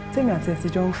tèmi àti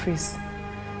ẹ̀sìn jọ ń face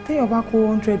téèyàn bá kó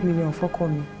 100 million fọ́kọ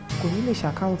mi kò ní lè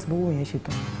ṣàkáùntì bówó yẹn ṣe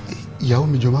tán. Ìyàwó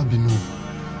mi jọ̀ọ́ má bínú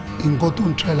nǹkan tó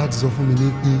ń try láti sọ fún mi ni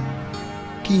pé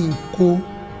kí n kó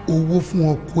owó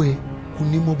fún ọkọ ẹ kò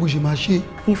ní mọ bó ṣe máa ṣe.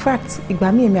 In fact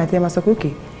ìgbà míì èmi àti ẹ máa sọ pé òkè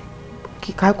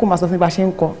kíkà kó máa sọ fún bá ṣe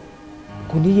ń kọ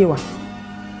kò ní yé wa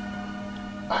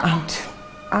and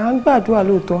à ń gbàdúrà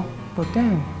lóòótọ́ but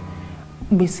then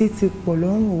gbèsè ti pọ̀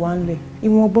lọ́rùn wa ńlẹ̀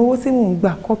ìwọ̀nba owó tí mò ń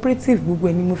gbà cooperative gbogbo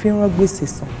ẹ̀ ni mo fi ń rán gbèsè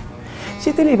san ṣé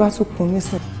tẹ́lẹ̀ bá tún kún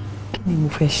nísìn kí ni mo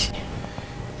fẹ́ ṣe.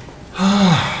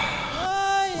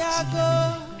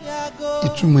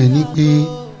 ìtumọ̀ ẹ̀ ni pé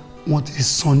wọ́n ti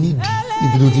san nídìí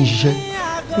níbi tó ti ń ṣiṣẹ́.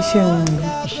 Iṣẹ́ wọn ni.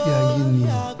 Iṣẹ́ ayé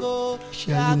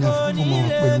ni àfikún máa wà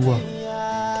pẹ̀lú wa.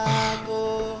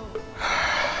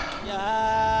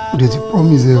 O dẹ̀ ti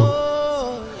promise ẹ o.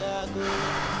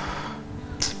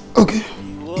 Ok,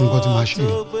 nǹkan tí màá ṣe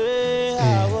rè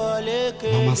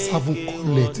màmá sáfún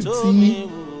kọ́lẹ̀ títí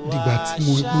dìgbà tí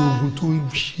mo rí pé ogun tó ń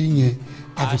ṣe yẹn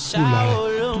á fi kúrò lára ẹ̀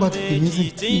tó bá ti pè mí sí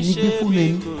ní gbé fún ẹ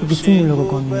ní. Ibi tí mo lọ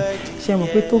gangan ni ṣe mọ̀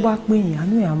pé tó bá pè yín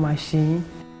àánú ẹ̀ á máa ṣe yín.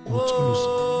 Òótọ́ ló sọ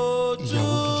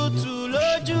ìyàwó gidi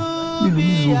ni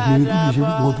mélòó obìnrin tó lè ṣe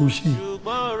púpọ̀ tó ṣe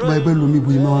tó bá ẹgbẹ́ lomi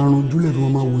ìbòyè máa ran ojúlẹ̀ tó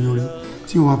máa wòyàn rẹ̀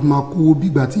tí wọ́n fi máa kówó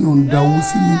bígbà tí wọ́n ń da owó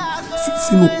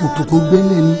sínú kòtò tó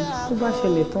gbẹ́lẹ̀ ni. Tó bá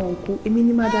ṣẹlẹ̀ tán ń kú èmi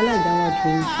ní máa da aláìdáwájú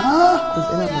yín kò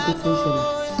sí ẹ̀rọ àbùkù tí ń ṣẹlẹ̀.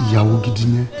 Ìyàwó gidi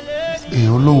ni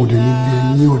èèyàn ọlọ́run dẹ̀ nílé ẹ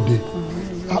ní ọ̀dẹ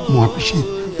mo appreciate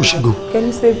ó ṣe gan.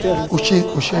 Kẹ́ni save job. ó ṣe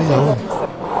ìyàwó.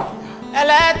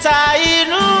 ẹlẹ́ta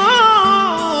inú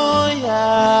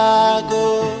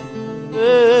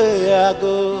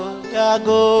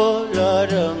yàgò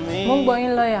lọ́dọ̀ mi. Mo ń gbọ́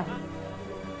yín lọ́yà.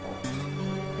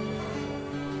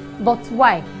 But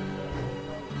why?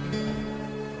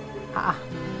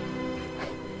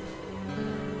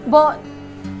 but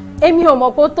èmi ò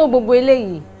mọ̀ pé ó tó gbogbo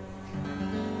eléyìí.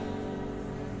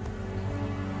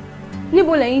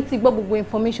 Níbo lẹ́yìn ti gbọ́ gbogbo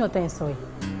information tẹ́ ń sọ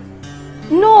yìí?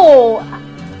 No,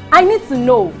 I need to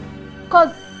know,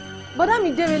 cause bọ́dá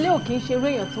mi Dérelé ò kì í ṣe eré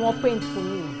èèyàn tí wọ́n paint fún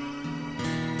mi.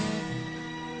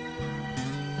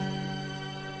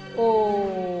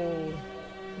 Oh,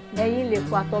 ẹ̀yin lè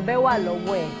kó àtọ̀bẹ́ wà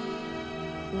lọ́wọ́ ẹ̀.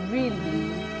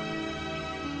 Really?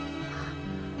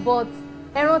 But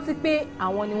ẹ rántí pé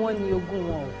àwọn ni wọ́n ní ogún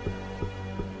wọn o.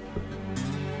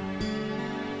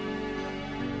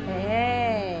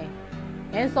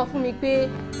 Ẹ ń sọ fún mi pé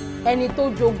ẹni tó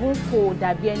jogún kò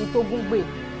dàbí ẹni tó gún gbè.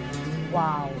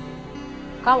 Wow.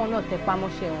 Káwọn náà tẹpá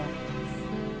mọ́ṣẹ́ wọn.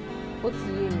 Ó ti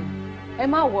yé mi. Ẹ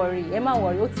má worry,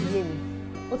 ó ti yé mi.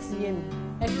 Ó ti yé mi.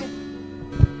 Ẹ ṣé.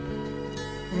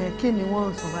 Kí ni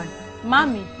wọ́n sọ báyìí?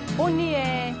 Mami, ó ní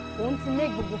òun ti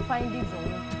make gbogbo findings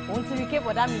òun ti rí ké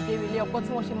bọ̀dá mi Dérelé ọgbọ́n tí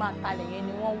wọ́n ṣe máa talẹ̀ yẹn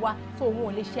ni wọ́n wá tó òun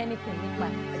ò lè ṣẹ́ anything nípa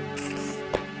ẹ̀.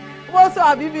 Wọ́n sọ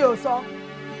àbí mi ò sọ.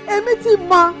 Èmi ti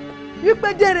mọ wípé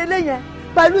Dérelé yẹn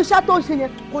pẹ̀lú iṣẹ́ tó ń ṣe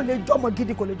yẹn kò lè jọmọ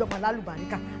gidi, kò lè jọmọ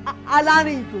lálùbáríkà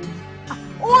alárin ìtò yìí.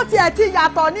 Ó tiẹ̀ ti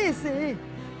yàtọ̀ ní ìsìn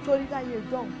torí láyé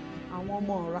ìjọ́un àwọn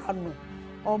ọmọ ọ̀ranù,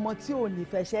 ọmọ tí ò ní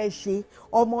fẹsẹ̀ ṣe,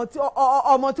 ọmọ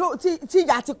tí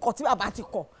ìyá ti kọ̀ tí bàbá ti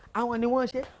kọ̀, àwọn ni wọ́n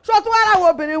ṣe. Ṣó tún wá láwọn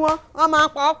obìnrin wọn máa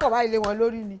ń pa ọ̀pọ̀ bá ilé wọn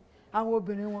lórí ni àwọn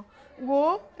obìnrin wọn.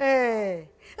 Wo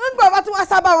nígbà bá tí wọ́n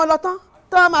sábà wọn lọ tán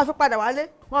tí wọ́n máa fi padà wálé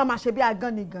wọ́n máa ṣe bí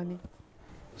agánigànni.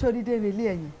 Sórí Dérelé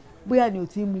ẹ̀yìn bóyá ni ò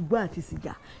tí ń mu gbọ́ àti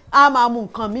sìgá a máa mu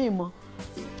nǹkan míì mọ́.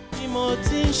 bí mo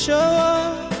ti ń ṣòwò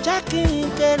jákè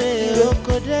kéré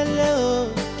oko délé o.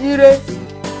 Ire.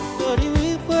 torí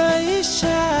wípé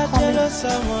iṣẹ́ ajé ló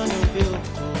sọmọ níbi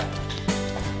òkú.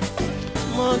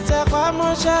 mo tẹpá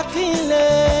mọ́ṣẹ́ kí n lè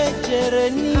jèrè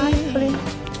ní.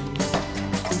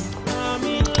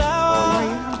 àmì lọ́wọ́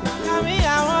àmì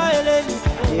àwọn eléyìí.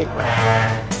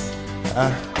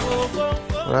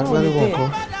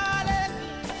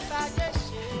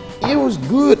 It was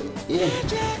good.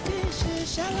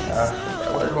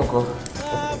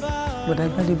 Bọ̀dá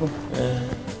Gbádébọ̀.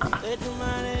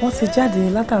 Wọ́n ti jáde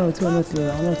látàárọ̀ tí wọ́n náà ti lọ,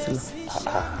 àwọn náà ti lọ.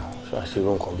 Ṣé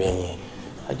àṣírò nǹkan bẹ́ẹ̀ yẹn?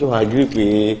 Àjọ àgírí pé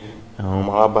àwọn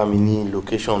máa wá bá mi ní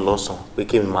location lọ́sàn-án pé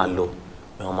kémi máa lọ,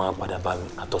 pé wọ́n máa padà bá mi.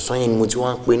 Àtọ̀sán yẹn ni mo ti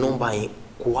wá ń pe nọ́mbà yẹn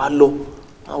kó wá lọ.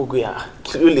 Báwo gbé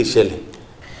kí ló lè ṣẹlẹ̀?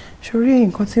 Ṣorí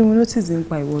nǹkan tí mo notice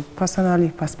nípa ìwọ personally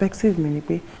perspective mi ni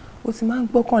pé ó ti máa ń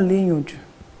gbọ́kàn léèyàn jù.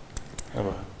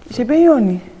 Ṣé béèyàn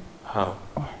ni?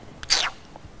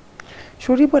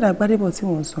 Ṣorí bọ̀dá Gbádébọ̀ tí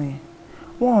wọ́n sọ yẹn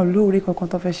wọ́n ò lóore kankan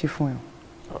tó fẹ́ ṣe fún ẹ.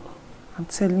 I'm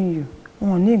telling you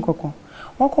wọn ò ní nǹkan kan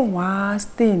wọ́n kàn wá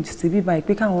stage síbí báyìí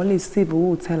pé káwọn lè save owó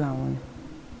hòtẹ́ẹ̀lì àwọn ni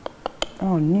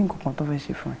wọn ò ní nǹkan kan tó fẹ́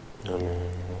ṣe fún ẹ. No,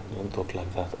 don't talk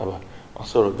like that. Wọ́n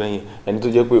sọ̀rọ̀ bẹ́yẹn ẹni tó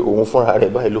jẹ́ pé òun fúnra rẹ̀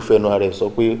báyìí ló fẹ́nu ara rẹ̀ sọ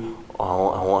pé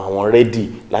àwọn ready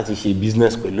láti ṣe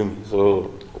business pẹ̀lú mi so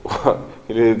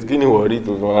kí ni wọ́n rí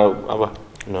tó fi wá.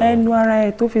 Ẹnu ara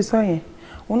ẹ tó fi sọ yẹn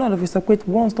òun náà ló fi sọ pé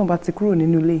once tó bá ti kúrò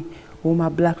nínú ilé òun máa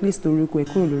blacklist orúkọ ẹ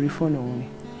kúrò lórí fóònù òun ni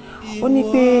ó ní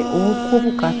pé òun kó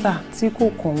bùkátà tí kò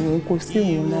kàn òun kò sí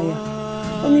òun láyà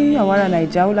ó ní àwọn ará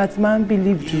Nàìjíríà ó láti máa ń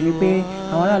believe jù wípé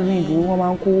àwọn aráàlú òyìnbó wọn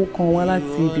máa ń kówó kan wá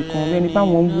láti ibì kan bẹ́ẹ̀ nípa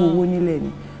àwọn ń wú owó nílẹ̀ ni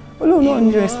ó lóun náà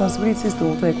ní responsibilities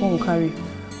tòun tó ẹ̀kọ́ òun kárí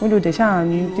ó lò dẹ̀ ṣáà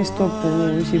ní disturb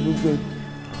òun ṣe gbogbo ẹ̀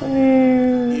ó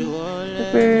ní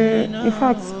pé in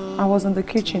fact I was in the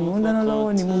kitchen ó ń dáná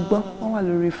lọ́wọ́ ni mo gbọ́ wọ́n wà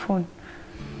lórí phone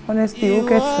honestly ó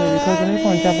get me because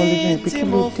oníkan jábọ́ lójú mi pé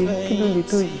kí ló lè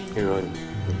tó yìí. irọ́ ni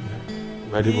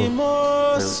Gbádébọ̀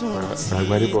sọ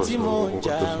ohun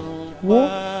kan tó sọ. wo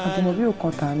àjùmọ̀bí ò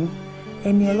kan tàánú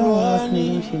ẹni ọlọ́run wá sí mi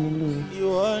ló ń ṣe ní lóore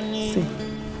sí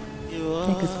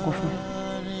ní kí n sọkọ fún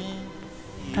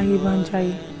táyé bá ń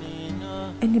jáyé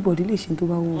anybody lè ṣe tó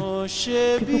bá wù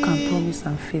wọ́n people can promise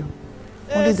and fail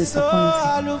wọ́n lè disappoint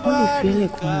wọ́n lè fi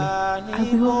ẹlẹ́kùn lọ I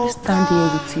will always stand here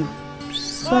with you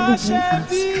solidly and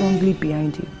strongly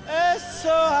behind you.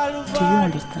 Do you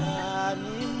understand?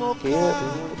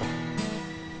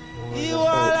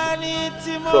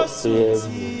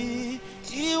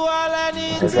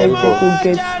 Does everything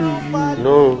get to you?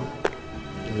 No.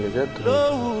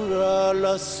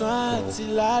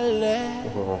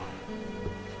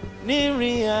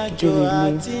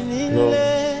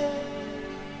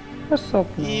 What's up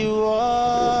now?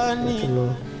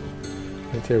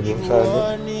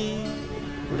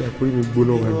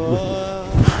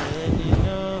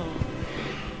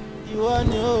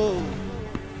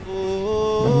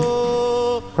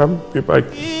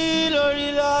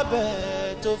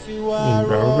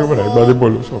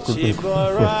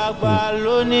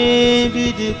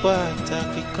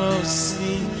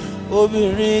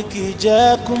 obìnrin kì í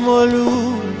jẹ́ kúmọ́lú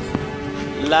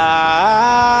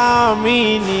láàmì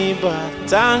ní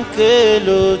bàtàǹkè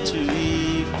lótú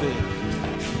ìfẹ́.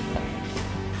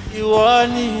 Ìwọ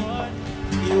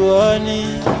ni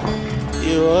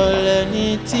lẹni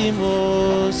tí mo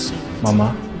sùn. Màmá,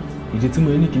 ìdí tí mo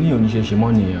ní kí ní oníṣẹ́ ṣe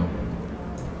mọ́ nìyẹn o.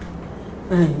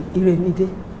 Ìrèmídé,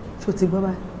 ṣó ti gbọ́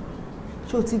báyìí?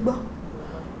 Ṣó ti gbọ́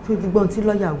ohun tí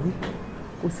lọ́ọ̀yà wí?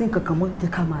 Kò sí nǹkan kan mọ́, jẹ́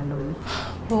ká máa lọ ní.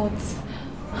 But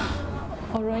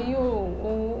ọ̀rọ̀ yìí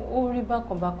ó rí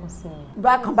bákan sí mi.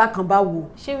 Bákan bá wo?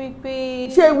 Ṣé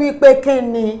wípé kí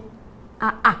ni?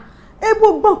 Ebo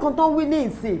gbọ́ nǹkan tó ń wí ní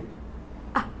ìsìn.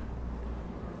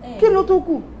 Kí ló tó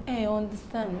kù?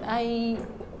 Understand.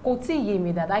 Kò tí ì yé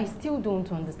mi that I still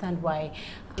don't understand why.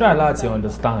 Try láti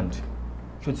understand.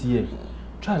 Ṣó ti yé?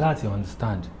 Try láti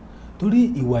understand.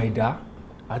 Torí ìwà ẹ̀dá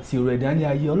àti ọ̀rọ̀ ẹ̀dá ní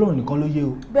ayé Ọlọ́run nìkan ló yé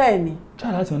o. Bẹ́ẹ̀ni.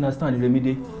 Try láti understand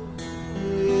Ìrèmídé.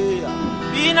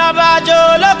 Bíná bá jó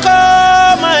lóko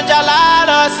mọ̀jàlá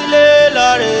lọ sílé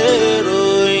lọ́rẹ̀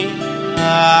ròyìn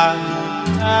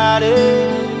àárẹ̀.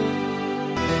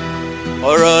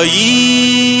 Ọ̀rọ̀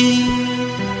yìí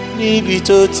níbi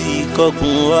tó ti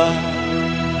kọkùn wá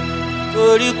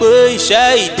torí pé iṣẹ́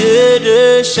ìdédé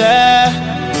ṣẹ́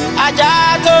ajá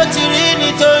tó ti rí ní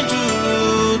tó ń jù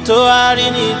tó wá rí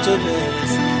ní tó bẹ̀rẹ̀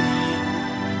sí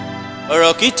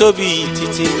ọ̀rọ̀ kí tóbi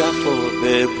títí káfọ̀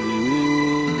bẹ́ẹ̀ bù ú.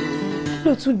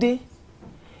 Lótúndé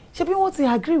ṣé bí wọ́n ti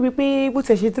agree wípé bó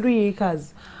ti ṣe 3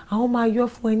 acres àwọn máa yọ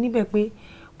fún ẹ níbẹ̀ pé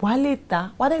wàá lè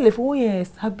ta wàá dẹ̀ lè fowó yẹn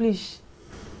establish.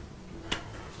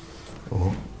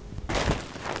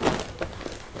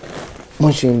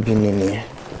 Wọ́n ṣe ń bí ni nìyẹn.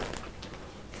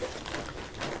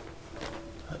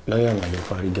 Lọ́yà náà ló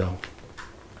fárígá o.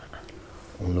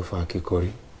 Òun ló fa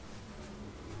akíkọrí.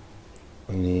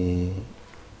 Ó ní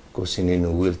kò sí nínú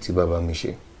will tí bàbá mi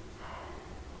ṣe.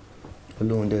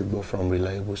 Olóhùn dẹ̀ gbọ́ from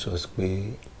reliable source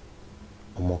pé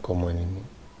ọmọkọ́mọ ni mí.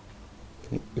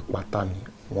 Ìpátá ni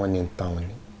wọ́n ní ń táwọn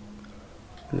ni.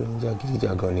 Olóhùn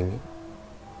jàgídíjàgan ni mí.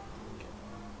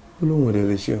 Olóhùn ò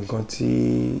lè ṣe nǹkan tí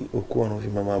òkú ọ̀run fi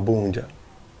máa bóhùn jà.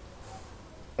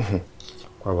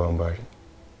 Pàbàmbarì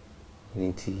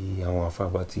ní tí àwọn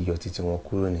afábá ti yọ títí wọn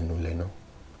kúrò nínú ilẹ̀ náà.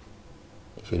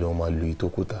 Ṣé ló máa lu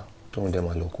ìtókùtà tó ń dẹ̀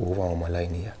máa lọ kó fún àwọn ọmọ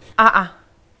aláìníyà.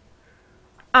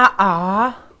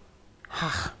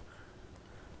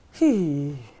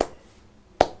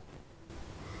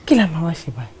 Kí la máa wá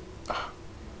ṣe báyìí?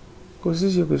 Kò sí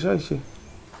ṣe kò ṣàìṣe.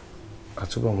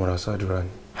 Àtúbọ̀ mọ́ra sádùrà ni.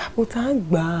 Ó tá ń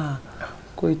gbà á.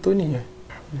 Kò ì tó nìyẹn.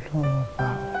 Lọ́wọ́ bá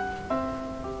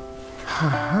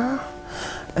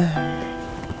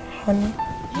honey,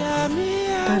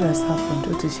 that has happened.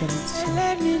 Ó ti ṣẹlẹ̀.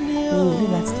 We will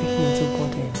need to take you to God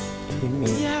then.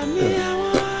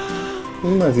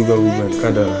 Nígbà tí gbọ́ gbogbo ẹ̀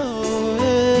kádàrá.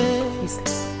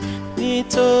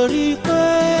 Nítorí pé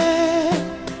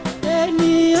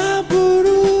ènìyàn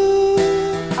burú.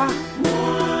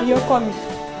 Ìyọkọ mi.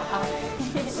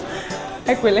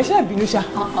 Ẹ pẹ̀lẹ́ ṣe bínú ṣá.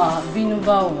 Bínú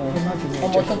bá wọ̀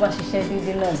ọmọ tó bá ṣiṣẹ́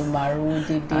déédéé náà ló máa rówó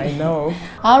déédéé. I know.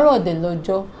 Àárọ̀ ọ̀dẹ̀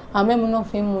lọ́jọ́ àmẹ́mu náà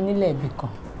fi ń mu nílẹ̀ ibì kan.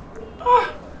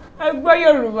 Ẹ gbọ́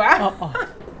Yorùbá.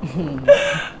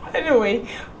 Anyway,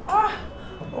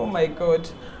 oh my God.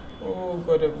 Oh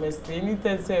God of mercy. Ní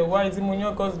tẹ̀sẹ̀ wá tí mo ní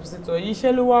ọkọ̀ visitor yìí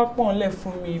iṣẹ́ ló wá pọ̀n lẹ̀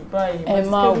fún mi báyìí.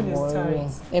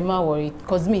 Ẹ má worry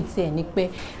cause mi tiẹ̀ ní pé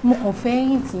mo kàn fẹ́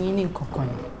yìn tí yín ní nǹkan kan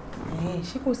ni.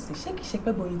 Ṣé kò sí ṣé kìí ṣe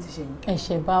pé bóyin ti ṣe yín.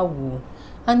 Ẹ̀ṣẹ̀ bá wò ó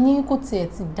a ní kó tiẹ̀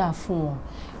ti dáa fún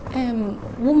wọn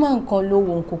woman kan ló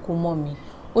wo nkoko mọ́ mi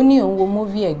ó ní òun wo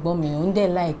móvì ẹ̀gbọ́n mi òun dẹ̀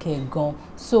láìkẹ́ ẹ̀ gan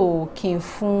so kí n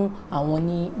fún àwọn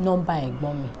ní nọ́mbà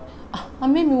ẹ̀gbọ́n mi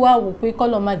àmẹ́mi wá wò pé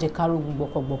kọ́lọ́ má jẹ́ ká rogun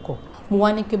gbọ̀kọ̀gbọ̀kọ̀ mo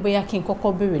wá ní pé bóyá kí n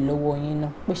kọ́kọ́ béèrè lọ́wọ́ yín náà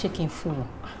pé ṣé kí n fún wọn.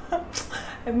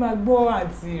 Ẹ máa gbọ́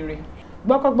àǹtí rẹ̀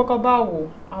gbọ́kọ̀gbọ́kọ̀ bá wò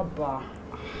àbá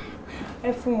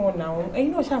ẹ fún wọn náà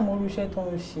ẹ̀yin náà ṣàmúrú iṣẹ́ tó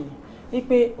ń ṣe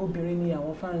wípé obìnrin ni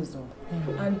àwọn fans ọ̀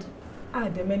and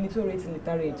àdẹ̀mẹ́ni tó retí lè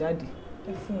tara ẹ̀ jáde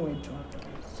ẹ fún wọn jọ.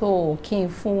 So kí n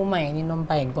fún woman yẹn ní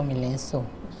nọ́mbà ẹ̀gbọ́n mi lẹ́ ń sọ.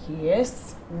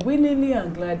 Yes, willingly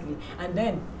and gladly and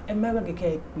then ẹ má gbàgbé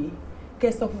kẹ́ ẹ pé kẹ́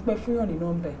ẹ sọ fún pé fún yàn ní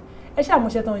nọ́mbà ẹ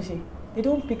ṣàmúṣẹ́ tó ń ṣe they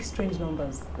don't pick strange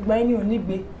numbers ìgbà yẹn ni ò ní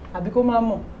gbé àbí kó má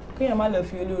mọ̀ kéèyàn má lọ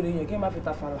fi olóore yẹn kéèyàn má fi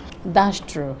tafàlà. That's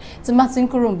true tí má ti ń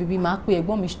kúrò bíbí máa pe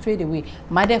ẹ̀gbọ́n mi straight away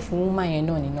má dẹ̀ fún woman yẹn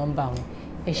náà ní nọ́mbà wọn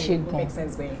ẹ ṣe gan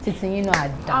títí yín náà á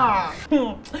dá.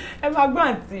 Ẹ máa gbọ́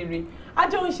àǹtí rẹ̀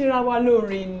ajọ́ ń ṣera wa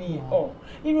lóore ni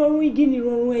ìrọ̀rùn igi ni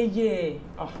ìrọ̀rùn ẹyẹ.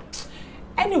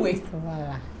 Anyway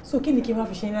So kí ni kí n wá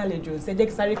fi ṣe ní àlejò ṣe jẹ́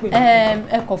kí sáré pè mí.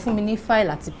 Ẹ kọ fún mi ní fáìlì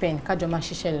àti pen kájọ máa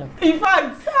ṣiṣẹ́ lọ. In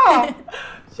fact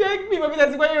ṣé mi mo bí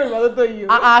tẹ́tí gbọ́ Yorùbá tó tó yìí o.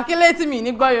 Kí létí mi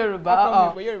ní gbọ́ Yorùbá. Ọkọ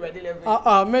mi gbọ́ Yorùbá dé level.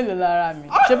 Mélòó lára mi.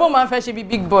 Ṣé bó máa ń fẹ́ ṣe bí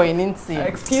big boy ní ti.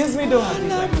 Excuse me, don't have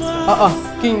this.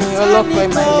 Kí ni ọlọ́pàá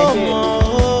ìmọ̀ ilé.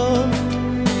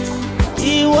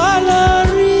 Ìwọ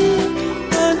lórí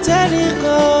ọ̀tẹ́ni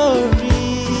kò rí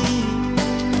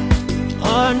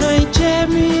ọ̀nà ìjẹ́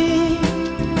mi.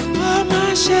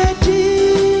 Ṣé dí?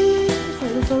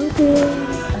 Sọ wípé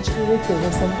àṣírí ti lọ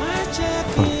sọ.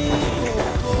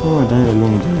 Wọ́n wà dáyọ̀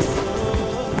lóhùn jẹ́.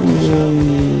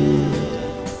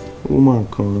 Woman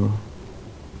kan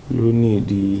ló ní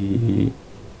èdè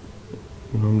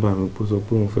nọ́mbà mi pé sọ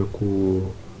pé òun fẹ́ kó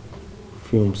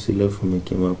fíìmù sílẹ̀ fún mi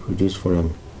kí n máa produce fúnra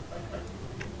mi.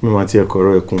 Mi máa ti ẹ̀kọ́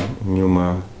ọ̀rọ̀ ẹ̀kún mi ò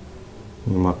máa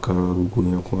ka gbogbo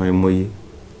yẹn kún àìmọye.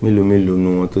 Mélòó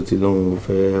nu wọn tó ti lóhun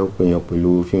fẹ́ pèèyàn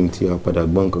pẹ̀lú fíìmù tí a padà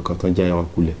gbọ́ nǹkan kan tán já ẹwà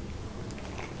kulẹ̀.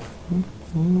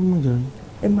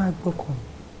 Ẹ máa gbọ́kàn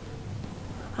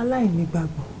aláìní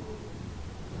gbàgbọ́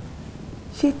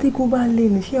ṣé tígún bá ń lé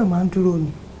ni ṣé ọ̀ máa ń dúró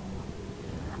ni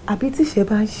àbí tíṣẹ́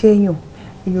bá ń ṣẹ́yàn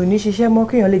èèyàn ò ní ṣiṣẹ́ mọ́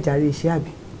kéèyàn lè jàre iṣẹ́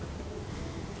àbí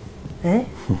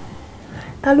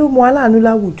ta ló mọ aláàánú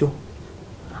láwùjọ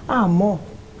àmọ́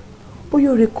bóyá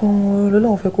oore kan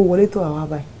lọ́lọ́run fẹ́ kó wọlé tó àwa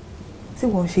báyìí tí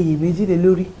wọ́n ṣe iyèméjì lé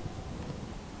lórí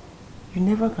you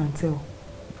never can tell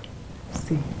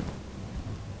sí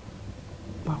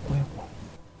papọ̀ ẹ̀pọ̀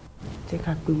jẹ́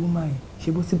ká pe woman yẹn ṣe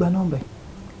bó ti gba nọ́mbà ẹ̀.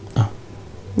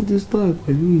 Mo ti stọ́ ẹ̀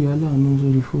pẹ̀lú ìyá láàánú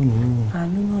sórí fóònù náà.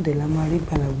 Àánú náà dẹ̀ la máa rí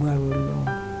gbàlagbà rọ lọ́wọ́.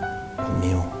 Àmì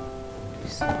ò.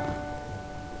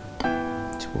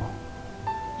 Tiwọ́.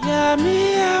 Yàmí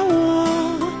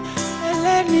àwọn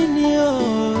ẹlẹ́ni ni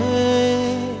òwe.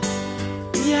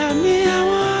 Yàmí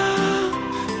àwọn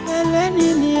ẹlẹ́ni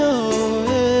ni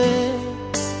òwe.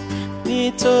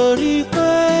 Nítorí pé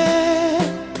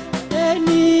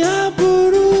ènìyàn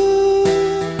burú.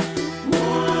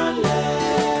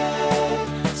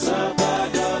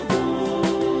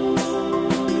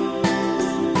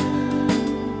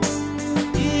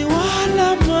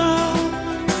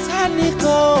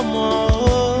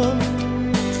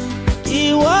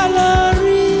 Ìwọ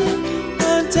lórí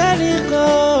ọ̀tẹ́ni kò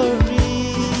rí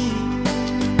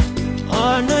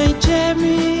ọ̀nà ìjẹ́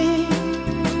mi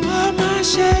ó má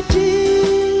ṣe dí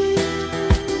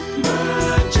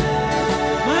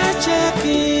má jẹ́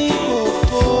kí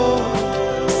òfò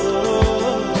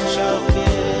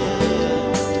ṣọ̀kẹ́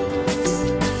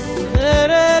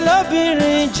èrè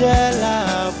lóbìnrin jẹ́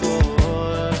láàbò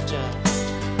ọjà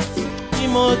bí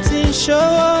mo ti ń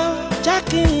ṣòwò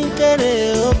jákì kéré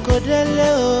oko délé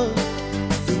o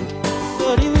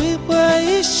torí wípé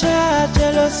iṣẹ́ ajé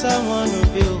ló sọmọnù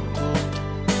bí oko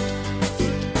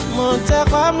mo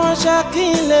tẹpá mọ́ jákì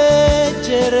lè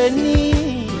jèrè ní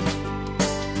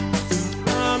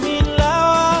àmì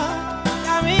lọ́wọ́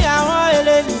àmì àwọn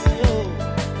eléyìí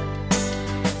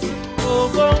o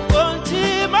gbogbo tí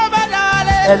mo bá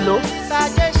dáwọ́lé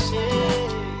ìtajẹ́ ṣe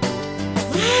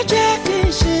má jẹ́ kí n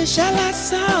ṣe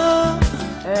ṣálásán o.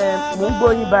 Mo ń gbọ́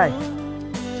yín báyìí.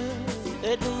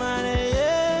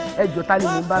 Ẹ jọ̀ọ́ ta ni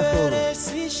mo bá sọ̀rọ̀?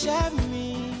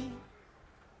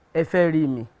 Ẹ fẹ́ rí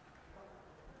mi?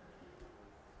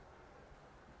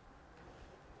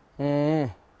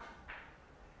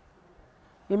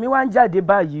 Èmi wá ń jáde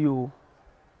báyìí o.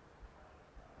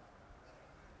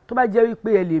 Tó bá jẹ́ wípé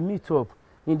ẹ lè meet up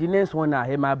in the next 1 hour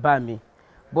ẹ máa bá mi,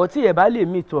 but tí ẹ bá lè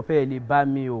meet up ẹ lè bá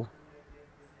mi o.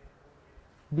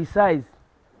 Besides,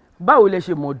 báwo lẹ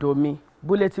ṣe mọ̀dọ̀ mi?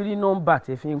 Bó lẹ ti rí nọ́mbà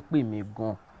tẹ fi ń pè mí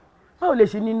gan? Báwo lẹ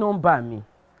ṣe ní nọ́mbà mi?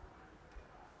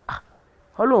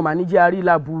 Ọlọ́run mà ní jẹ́ arí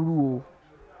láburú o.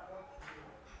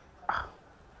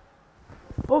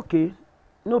 Okay,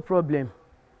 no problem.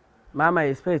 Màá máa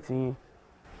expect yín.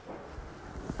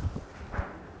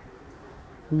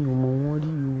 Mi ò mọ̀ wọ́n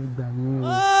rí o, gbà mí o.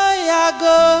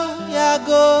 Yàgò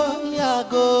yàgò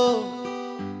yàgò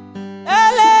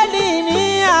ẹlẹ́ni ní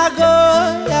yàgò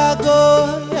yàgò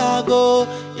yàgò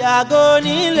yàgò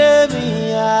nílé mi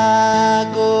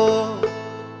yàgò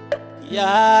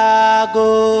yàgò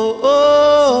ó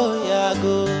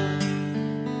yàgò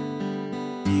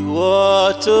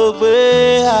ìwọ tó gbé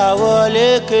àwọ̀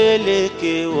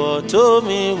lékeleke wọ̀ tó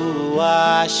mi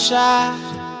hùwà ṣá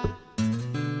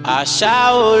àṣà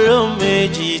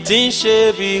olómejì tí ń ṣe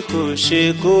bí kò ṣe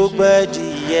kó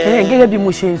gbẹ́dìyẹ. Gẹ́gẹ́ bí mo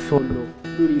ṣe ń sọ lọ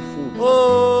lórí fóònù mo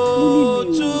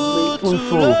ní mi ò pé tó ń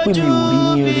sọ̀rọ̀ pé mi ò rí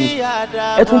yín rí,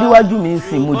 ẹ tún déwájú mi ń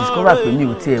sìn mo discover pé mi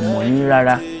ò tiẹ̀ mọ̀ yín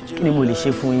rárá. Kí ni mo lè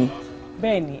ṣe fún yín?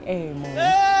 Bẹ́ẹ̀ni ẹ mọ̀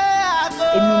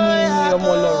èmi ni ọmọ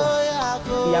ọlọ́rọ̀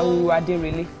ìyàwó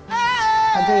Adérelé.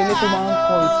 Adéyẹlé tó máa ń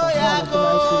kọ ìtàn fún àwọn tó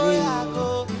máa ń ṣeré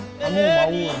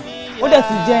amóhùnmáwòrán. Ó dẹ̀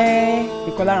tún jẹ́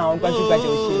ìkan lára àwọn gbajúgbajà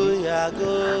òṣèré.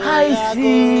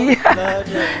 Àìsí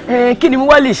kí ni mo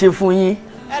wá lè ṣe fún yín?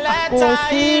 Kò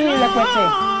sí rẹpẹtẹ.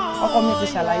 Ọkọ mi ti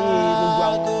ṣàlàyé gbogbo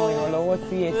àwọn ìrànlọ́wọ́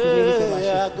tí ẹ ti lérí pé máa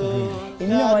ṣe fún mi.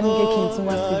 Èmi náà wá ní kí n tún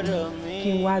wá síbi kí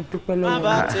n wá dúpẹ́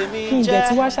lọ́wọ́ kí n jẹ́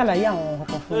tí wá ṣàlàyé àwọn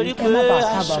ọkọ̀ fún mi kí ẹ má bàa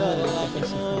kábàámọ̀ lórí ẹ̀fẹ́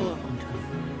ṣe fún mi.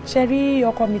 Ṣé rí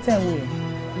ọkọ mi tẹ̀ ń wò rẹ̀?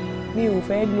 Mi ò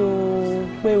fẹ́ lo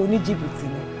pé oníjìbìtì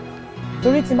ni.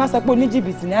 Torí tí n bá sọ pé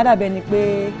oníjìbìtì ni á dàbẹ́ ni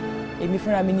pé èmi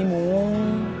fúnra mi ni mò ń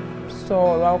sọ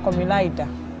ọ̀rọ̀ ọkọ mi láì dá.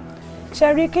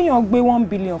 Ṣé rí kéèyàn gbé 1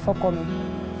 billion fọ́kọ mi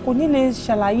kò ní lè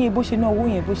ṣàlàyé bó ṣe ná owó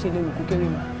yẹn bó ṣe lè wù kó kéré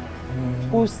mọ́.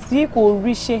 Kò sí kò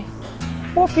rí ṣe.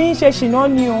 Bó fi ń ṣe ṣìnà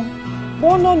ni o,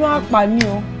 bó ń nánu àpà ni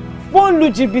o, bó ń lu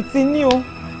jìbìtì ni o,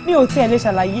 mi ò tiẹ̀ lè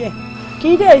ṣàlàyé ẹ̀. Kì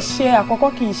í dẹ̀ ṣe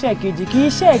àkọ́kọ́ kì í ṣe ẹ̀kejì kì í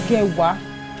ṣe ẹ̀kẹwàá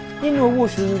nínú owó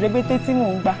oṣù rẹ̀bẹ̀tẹ̀ tí mò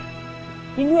ń gbà.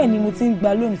 Inú ẹ̀ ni mo ti ń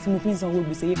gba lónìí tí mo fi ń san owó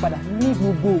gbèsè yí padà ní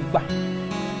gbogbo ìgbà.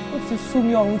 Ó ti sú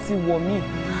mi ọ̀run ti wọ̀ mí.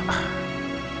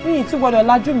 Mi ì tún gbọ́dọ̀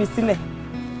lajú mi sílẹ̀.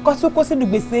 Kọ́ tó kó sínú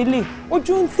gbèsè ilé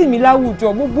ojú ń tì mí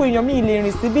láwùjọ gbogbo èèyàn mi lè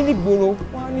rìn síbí nígboro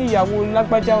wọ́n ní ìyàwó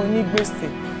lágbájá onígbèsè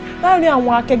láàrin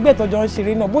àwọn akẹgbẹ́ ìtọ́jọ́ ń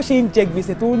ṣeré náà bó ṣe ń jẹ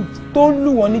gbèsè tó ń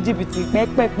lù wọ́n ní jìbìtì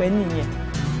pẹ́pẹ́pẹ́ nìyẹn.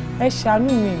 Ẹ ṣàánú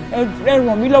mi ẹ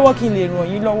ràn mí lọ́wọ́ kí n lè ràn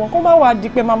yín lọ́wọ́ kó má wàá di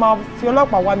pé máa fi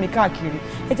ọlọ́pàá wá mi káàkiri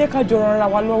ẹ jẹ́ ká jọ ran ara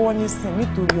wa lọ́wọ́ nísìn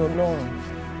nítorí Ọlọ́run.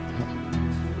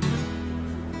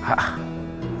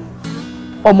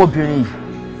 Ọmọbìnrin yìí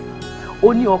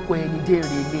ó ní ọkọ ẹni dé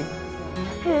rèlé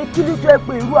kí ló jẹ́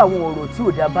pé irú àwọn ọ̀rọ̀ tí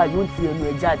ò dá báyìí ó ń ti ẹnu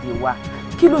ẹ jáde wá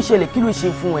kí ló ṣẹlẹ̀ kí ló ṣe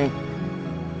fún ẹ.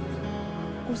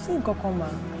 Kò sí nǹkan kan mà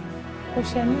kò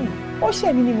ṣe mí ó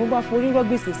ṣe mí ni mo bá forí rọ́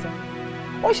gbèsè san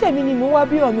ó ṣe mí ni mo wá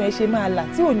bí ọ̀nà ẹ̀ ṣe máa là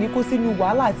tí ò ní kó sínú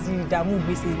wàhálà àti ìdààmú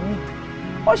gbèsè mi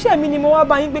ó ṣe mí ni mo wá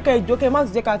bá yín gbé ká ìjókè má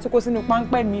sì jẹ́ ká tó kó sínú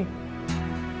páńpẹ́ mi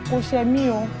kò ṣe mí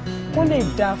o kó lè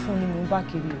dáa fún ni mo bá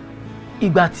kiri o.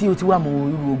 Ìgbà tí o ti wá mọ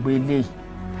irú ògbé eléyìí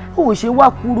ó ṣe wá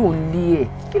kúrò nílé ẹ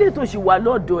kí lè tó ṣe wà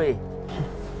lọ́dọ̀ ẹ.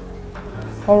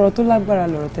 Ọ̀rọ̀ tó lágbára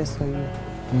lọ̀rọ̀ tẹ́ sọ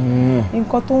yìí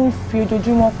nǹkan tó ń fi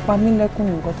ojoojúmọ́ pa mí lẹ́kún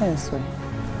ní nǹkan tẹ́ ń sọ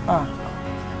yìí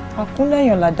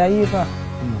àkúnlẹ̀yàn làdáyébà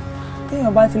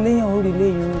téèyàn bá ti léyàn ó rí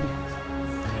léyìn ó rí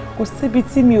kò síbi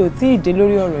tí mi ò tí ì dé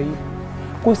lórí ọ̀rọ̀ yìí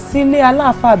kò sí ilé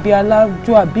aláàfáà bíi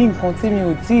alájọ àbí nǹkan tí mi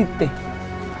ò tí ì tẹ̀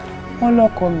wọ́n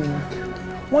lọ́kọ mi ni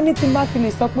wọ́n ní tí n bá fi lè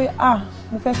sọ pé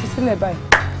mo fẹ́ fi sílẹ̀ báyìí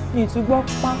mi ì tún gbọ́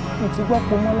pá mi ì tún gbọ́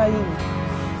pomọ́ láyé mi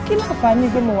kí láǹfààní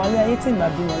gbé mo wà ní ayé tí ìgbà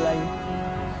bímọ láyé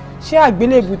ṣé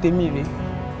àgbélébù tèmi rèé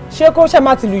ṣé kó ṣe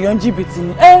má ti lù yàn jìbìtì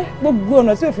ni gbogbo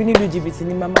ọ̀nà tí òfin nílùú jìbìtì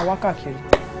ni màmá wá káàkiri.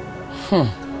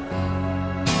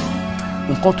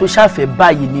 Nǹkan tó ṣàfẹ́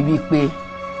báyìí ni wípé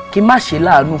kí n má ṣe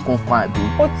láàánú kankan àbí.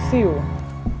 Ó ti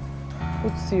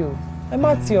o ẹ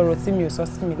má ti ọ̀rọ̀ tí mi ò sọ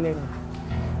sí mi lẹ́nu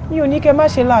mi ò ní kẹ́ má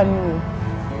ṣe láàánú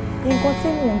o nǹkan tí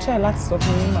mò ń ṣàì láti sọ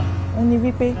fún yín mà ó ní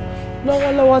wípé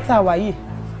lọ́wọ́lọ́wọ́ tá a wà yìí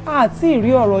àti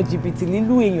ìrí ọ̀rọ̀ jìbìtì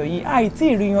lílù èèyàn yìí àìtí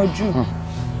ìrí yanjú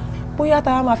bóyá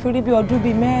tá a máa fi rí bí ọdún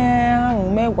bíi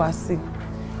 5-10 sí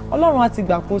Ọlọ́run á ti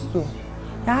gbàkóso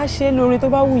á ṣe lóore tó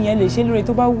bá wù yẹn lè ṣe lóore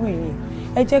tó bá wù yẹn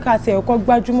ẹ jẹ́ ká tiẹ̀ kọ́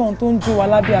gbájúmọ̀ ohun tó ń jó wa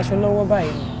lábẹ́ aṣọ lọ́wọ́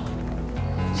báyìí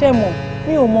ṣé mọ̀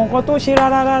mi ò mọ nǹkan tó ṣe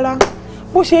rárá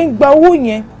bó ṣe ń gba owó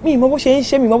yẹn mi ì mọ bó ṣe ń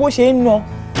ṣe mi ì mọ bó ṣe ń ná.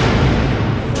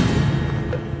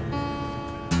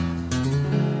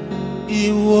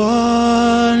 Ìwọ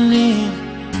ni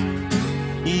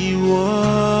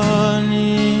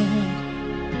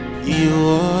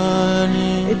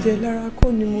ẹ̀jẹ̀ lára kọ́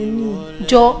ni mo ní.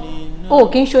 Jọ o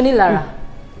kì í ṣonílára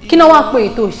kí náà wàá pè é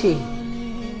tó ṣe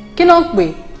kí náà ń pè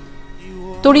é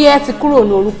torí ẹ ti kúrò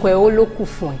ní orúkọ ẹ ó ló kù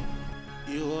fún ẹ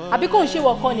àbí kò ń ṣe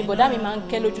wọkọ ni bọ̀dá mi máa ń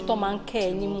kẹ́ lójú tó máa ń kẹ́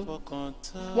ẹ nímú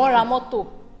wọ́n ra mọ́tò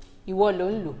ìwọ ló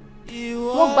ń lò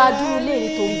wọ́n gba dúró lé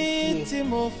nítorí tiẹ̀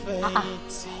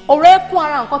ọ̀rọ̀ ẹ kún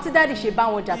ara nǹkan tí dáàdì ṣe bá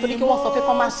wọn jà torí kí wọ́n sọ pé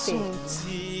kọ́ má fẹ́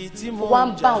ó wá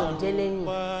ń bá wọn jẹ́ lẹ́yìn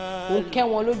òun kẹ́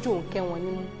wọn lójú òun kẹ́ wọn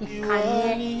nímú ìka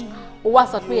yẹn ó wá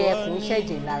sọ pé ẹ kò ń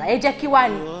ṣẹ̀jẹ̀ lára ẹ jẹ́ kí wà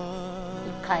ní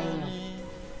ìka èèyàn.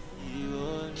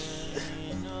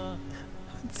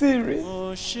 Tìrì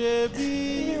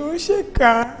mi ò ṣe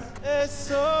kà á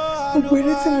gbogbo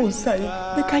eré tí mò ń sá yìí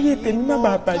pé káyé tèmi má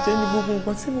bàa bàjẹ́ ní gbogbo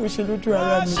nǹkan tí mò ń ṣe lójú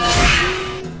ara mi.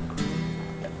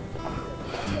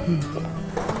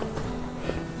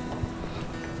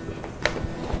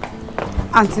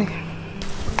 Àǹtí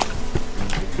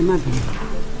ẹ má bínú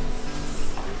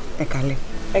ẹ kálẹ́.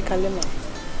 Ẹ kálẹ́ mà.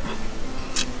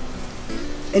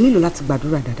 Ẹ nílò láti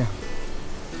gbàdúrà dáadáa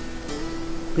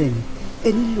bẹ́ẹ̀ ni ẹ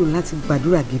nílò láti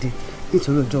gbàdúrà gidi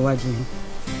nítorí ọjọ́ iwájú yìí.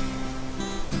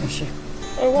 Ẹ ṣé.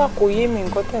 Ẹ wá kò yé mi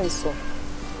nǹkan tẹ́ ń sọ.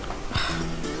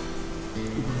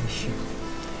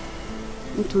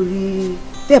 nítorí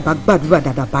tẹ́ ẹ̀ bá gbàdúrà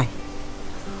dáadáa báyìí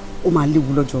ó máa léwu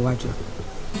lọ́jọ́ iwájú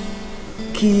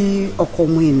kí ọkọ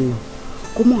ọmọ ènìyàn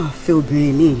kó mọ̀ àfẹ́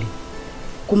obìnrin ní ilé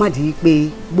kó má di pé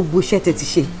gbogbo iṣẹ́ tẹ́ ti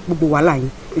ṣe gbogbo wàhálà yín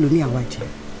èlò ní àwa jẹ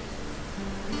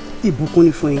ìbùkún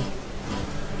ni fún yín.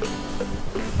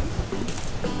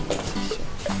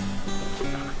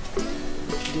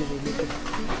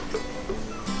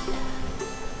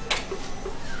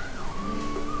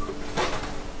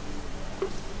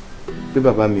 pé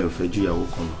bàbá mi ò fẹ́ ju ìyàwó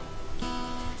kan lọ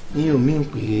ní omi ń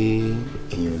pé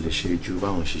èèyàn lè ṣe ju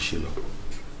báwọn ṣe ṣe lọ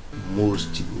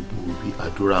most gbogbo bí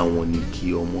àdúrà wọn ni kí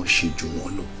ọmọ ṣe jù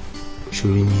wọn lọ.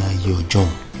 ṣorí ní ayé ọjọ́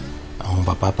àwọn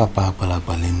bàbá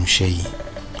àgbàlagbà lẹ́nu iṣẹ́ yìí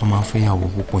tó máa ń fẹ́ ìyàwó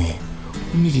púpọ̀ yẹn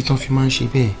ó nídìí tán fi máa ń ṣe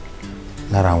bẹ́ẹ̀.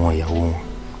 lára àwọn ìyàwó wọn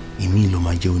ìmí ló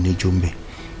máa jẹ́ oníjó ń bẹ̀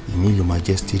ìmí ló máa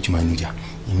jẹ́ stage manager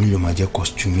ìmí ló máa jẹ́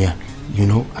costumier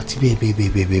àti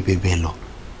bẹ́ẹ̀ lọ.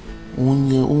 wọ́n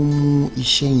yẹn ó mú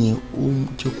iṣẹ́ yẹn ó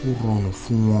jẹ́ kó rọrùn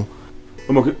fún wọn.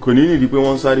 ọmọ kò ní nídìí pé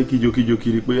wọ́n ń sáré kíjokíjo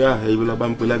kiri pé ẹ̀yìn ló bá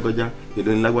ń pe lágbájá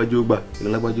èdè ní lágbájá ó gbà èdè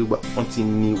ní lágbájá ó gbà wọ́n ti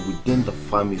ní within the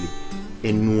family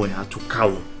ẹnu ẹ̀ á tún ká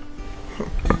wọn.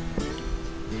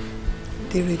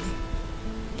 Dérèlé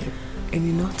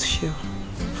ẹni náà ti ṣe ọ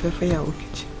fẹ́fẹ́ yàwó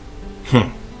kejì.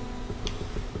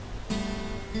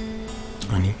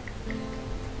 àní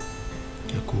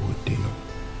ẹ kò wò dé náà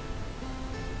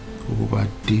owó bá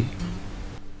dé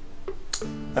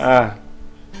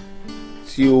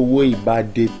tí owó ìbá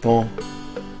dé tán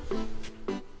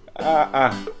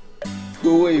tí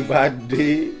owó ìbá dé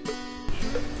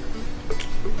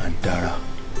má dára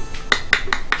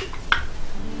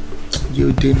jẹ́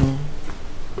ó dé náà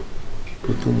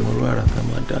kó tó mọ ọ̀rọ̀ ara ká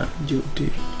má dá jẹ́ ó dé.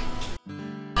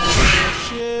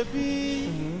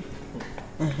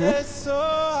 Èso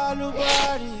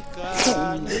àlùbáríkà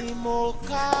ni mo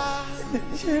ká.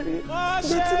 ṣe rí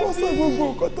bí tí wọ́n sọ gbogbo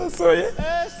nǹkan tó sọ yẹn.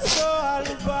 Èso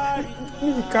àlùbáríkà. mi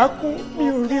ìkákún mi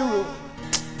ò ríro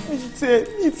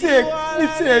mi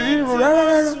tiẹ̀ ríro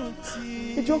rárá.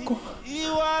 ìjọ kan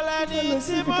mo lọ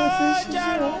sí ibi tó ti ń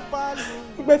ṣiṣẹ́ wọn.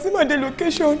 ìgbà tí màá dé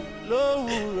location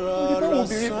ní báwọn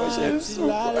obìnrin kan ṣe ń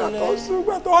sùn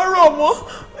gbà tó ń rọ̀ mọ́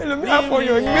ẹlòmíà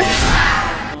fọyọ̀ gbé.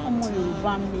 ọmọ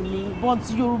Yorùbá mi ni but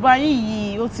Yorùbá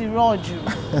yìí ó ti rọ̀ jù.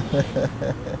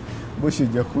 bó ṣe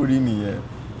jẹ́ kó rí nìyẹn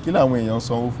kí làwọn èèyàn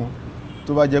sanwó fún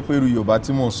tó bá jẹ́ pé irú Yorùbá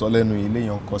tí mò ń sọ lẹ́nu ilé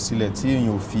èèyàn kọ sílẹ̀ tí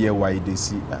èèyàn ò fi ẹwà èdè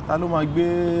sí ta ló máa gbé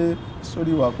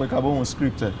sórí wa pé kábọ̀hún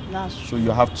scripted so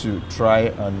you have to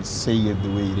try and say it the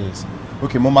way it is.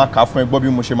 Okay, mo máa kà fún ẹ gbọ́ bí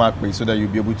mo ṣe máa pè so that you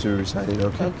be able to recite it.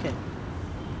 Okay.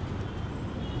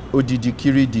 Odidi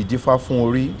Kiridi dífá fún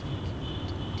orí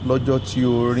lọ́jọ́ tí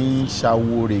orí ń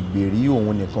ṣàwo règbèrí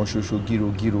òun nìkan ṣoṣo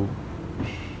gírogíro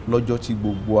lọ́jọ́ tí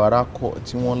gbogbo ara kọ̀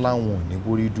tí wọ́n láwọn ò ní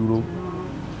borí dúró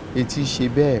etí ṣe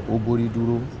bẹ́ẹ̀ ó borí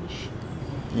dúró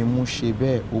imú ṣe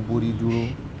bẹ́ẹ̀ ó borí dúró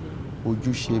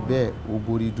ojú ṣe bẹ́ẹ̀ ó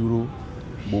borí dúró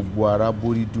gbogbo ara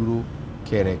borí dúró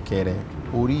kẹ̀rẹ̀kẹ̀rẹ̀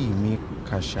orí mi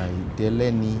kàṣà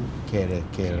ìdẹ́lẹ́ni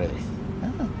kẹ̀rẹ̀kẹ̀rẹ̀.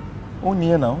 ó ní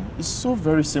ẹ̀ náà it's so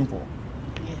very simple.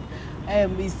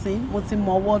 ìsìn mo ti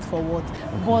mọ word for word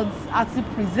but àti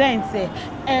present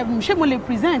ṣé mo lè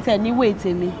present ẹ níwèé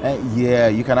tèmi. Yeah,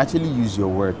 you can actually use your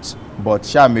words but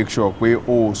ṣáà make sure pé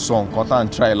o sọ nǹkan tá à ń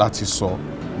try láti sọ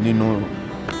nínú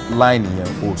line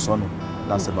yẹn o sọ nù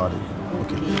that's about it.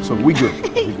 Okay, so we good.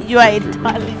 You are a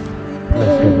darling.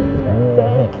 Let's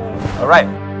go. All right.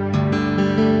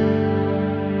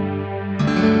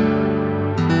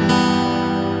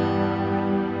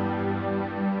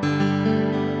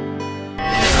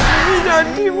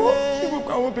 Díwọ́ tí gbogbo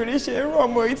àwọn obìnrin ṣe ń rọ̀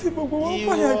ọmọ yìí tí gbogbo wọn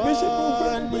fàyà gbé ṣe gbogbo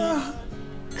ẹgbẹ́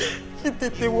kí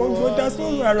tètè wọ́n gbọ́dá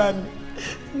sóòrùn ara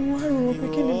mi mo wá rò ó pé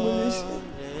kí ni mo lè ṣe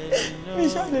mi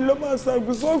ṣáàlè lọ́ máa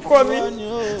ṣàgùn sọ́kọ mi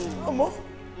àmọ́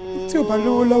tí ò bá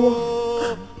lówó lọ́wọ́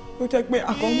ó jẹ́ pé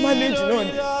àkàn mánéjì náà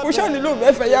ni mo ṣáàlè lóun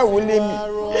fẹ́ yàwó lé mi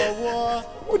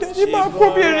mo dẹ̀ ní máa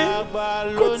kóbìnrin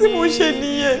kó tí mo ṣe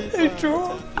nìyẹn ẹjọ́.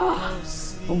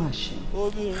 ó mà ṣe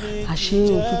àṣé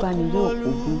ojúbánilé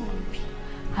òpógún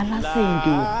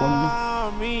aláṣẹ̀yìndé òpó náà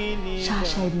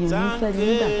ṣàṣà ènìyàn nífẹ̀ẹ́ ní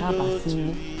nígbà tá a bá sí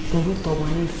ní torí tọmọ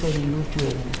nífẹ̀ẹ́ ní lójú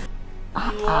ẹ̀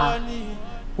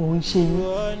òun ṣe ní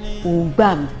òun gbà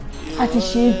mí a ti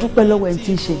ṣe é dúpẹ́ lọ́wọ́ ẹni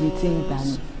tí ń ṣe mí tí ń gbà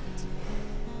mí.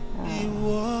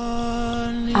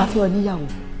 àfi oníyàwó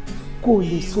kó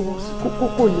lè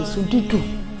so dídùn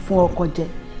fún ọkọ jẹ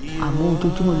àmọ́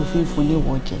ojoojúmọ́ ló fi ń fún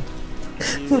níwọ̀n jẹ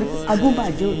torí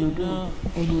agúnbàjẹ́ òlòdó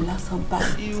ẹni lásán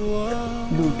báyìí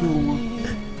lòdó wọn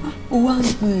ó wá ń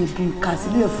gbin èdè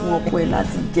ìkàsílẹ̀ fún ọkọ ẹ̀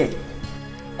láti jẹ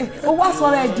ó wá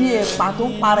sọ̀rọ̀ ẹ̀ di ẹ̀pà tó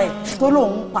ń parẹ́ tó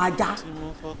lòun ń pajá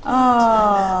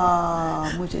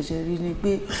mo ṣẹ̀ṣẹ̀ rí ni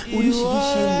pé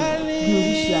oríṣiríṣi èèyàn bí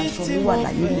oríṣi aṣọ ló wà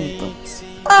láyé lóòótọ́.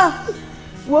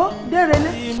 Wo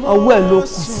dérelé ọwọ́ ẹ̀ ló kù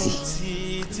sí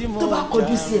tó bá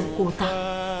kọjú sí ẹ kó ta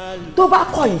tó bá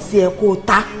kọ̀yìn sí ẹ kó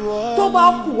ta tó bá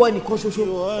kù wọ nìkan ṣoṣo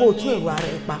kó tún èrò ara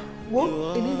ẹ pa. Wo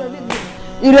èmi lọ lébi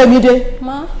Ìrẹ̀mídé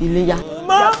Iléyá.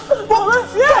 Bọ̀wé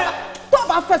sí ẹ̀ tó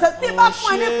bá fẹsẹ̀ tí bá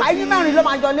fún ẹ nípa ẹni mẹ́rin ló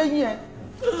máa jọ lẹ́yìn ẹ.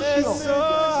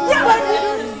 Yẹ́wọ́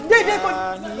dédé kò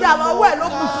tí àwọn ọwọ́ ẹ̀ ló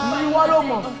kù sí ìwọ ló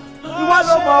mọ̀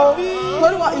o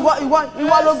torí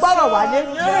ìwọ ló gbọ́rọ̀ wálé.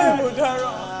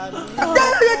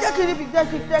 Jẹ́ kí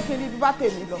n ibi bá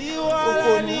tèmi lọ.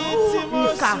 Oko ní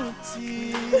ìka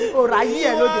òrà yí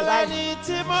ẹ̀ lóde báyìí.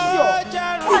 Yọ̀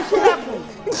wọ́n ṣílẹ̀kùn.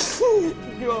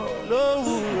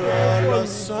 Lówùrọ̀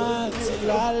lọ́sàn-án àti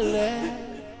lálẹ́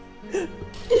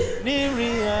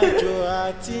nírìn àjò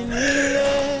àti nílé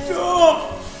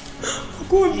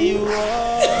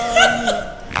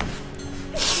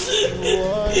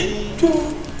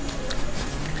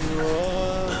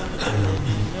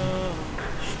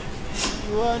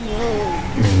ìwọ ni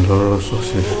lọ́rọ̀ sọ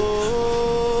sílẹ̀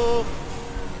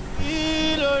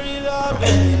àwọn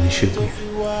ènìyàn ní ṣètò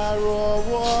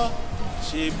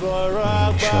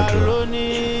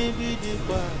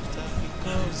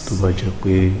tó bá jẹ́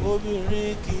pé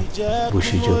bó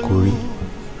ṣe jẹ́ kó rí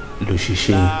ló ṣe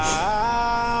ṣe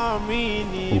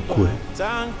yẹn okú ẹ̀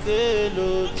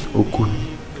okú ni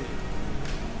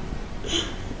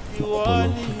ọpọlọ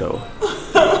tó dá wa.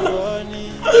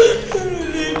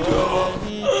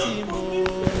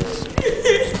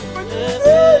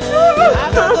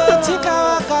 Àkókò tí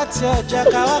káwákàtí ọjà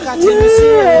káwákàtí mi sí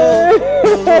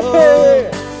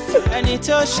ẹni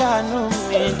tí ó ṣàánú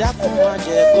mi dákun má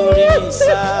jẹ́ kó rí mi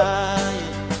sáyé.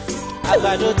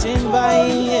 Àgbàdo tí ń bá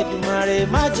yín Èdùmàrè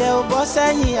má jẹ́ ó bọ́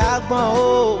sẹ́yìn àgbọ̀n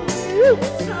o.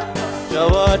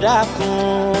 Jọ̀wọ́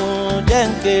dákun jẹ́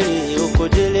ń kéré oko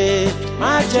délé.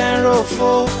 Má jẹ́ ń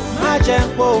ròfo, má jẹ́ ń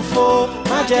pòfo,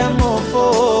 má jẹ́ ń mòfo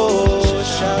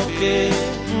ṣàkè.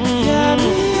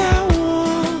 Yàmi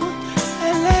àwọn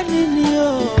ẹlẹ́ni ni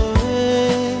òwe.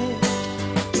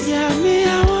 Yàmi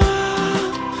àwọn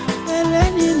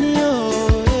ẹlẹ́ni ni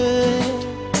òwe.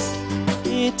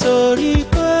 Nítorí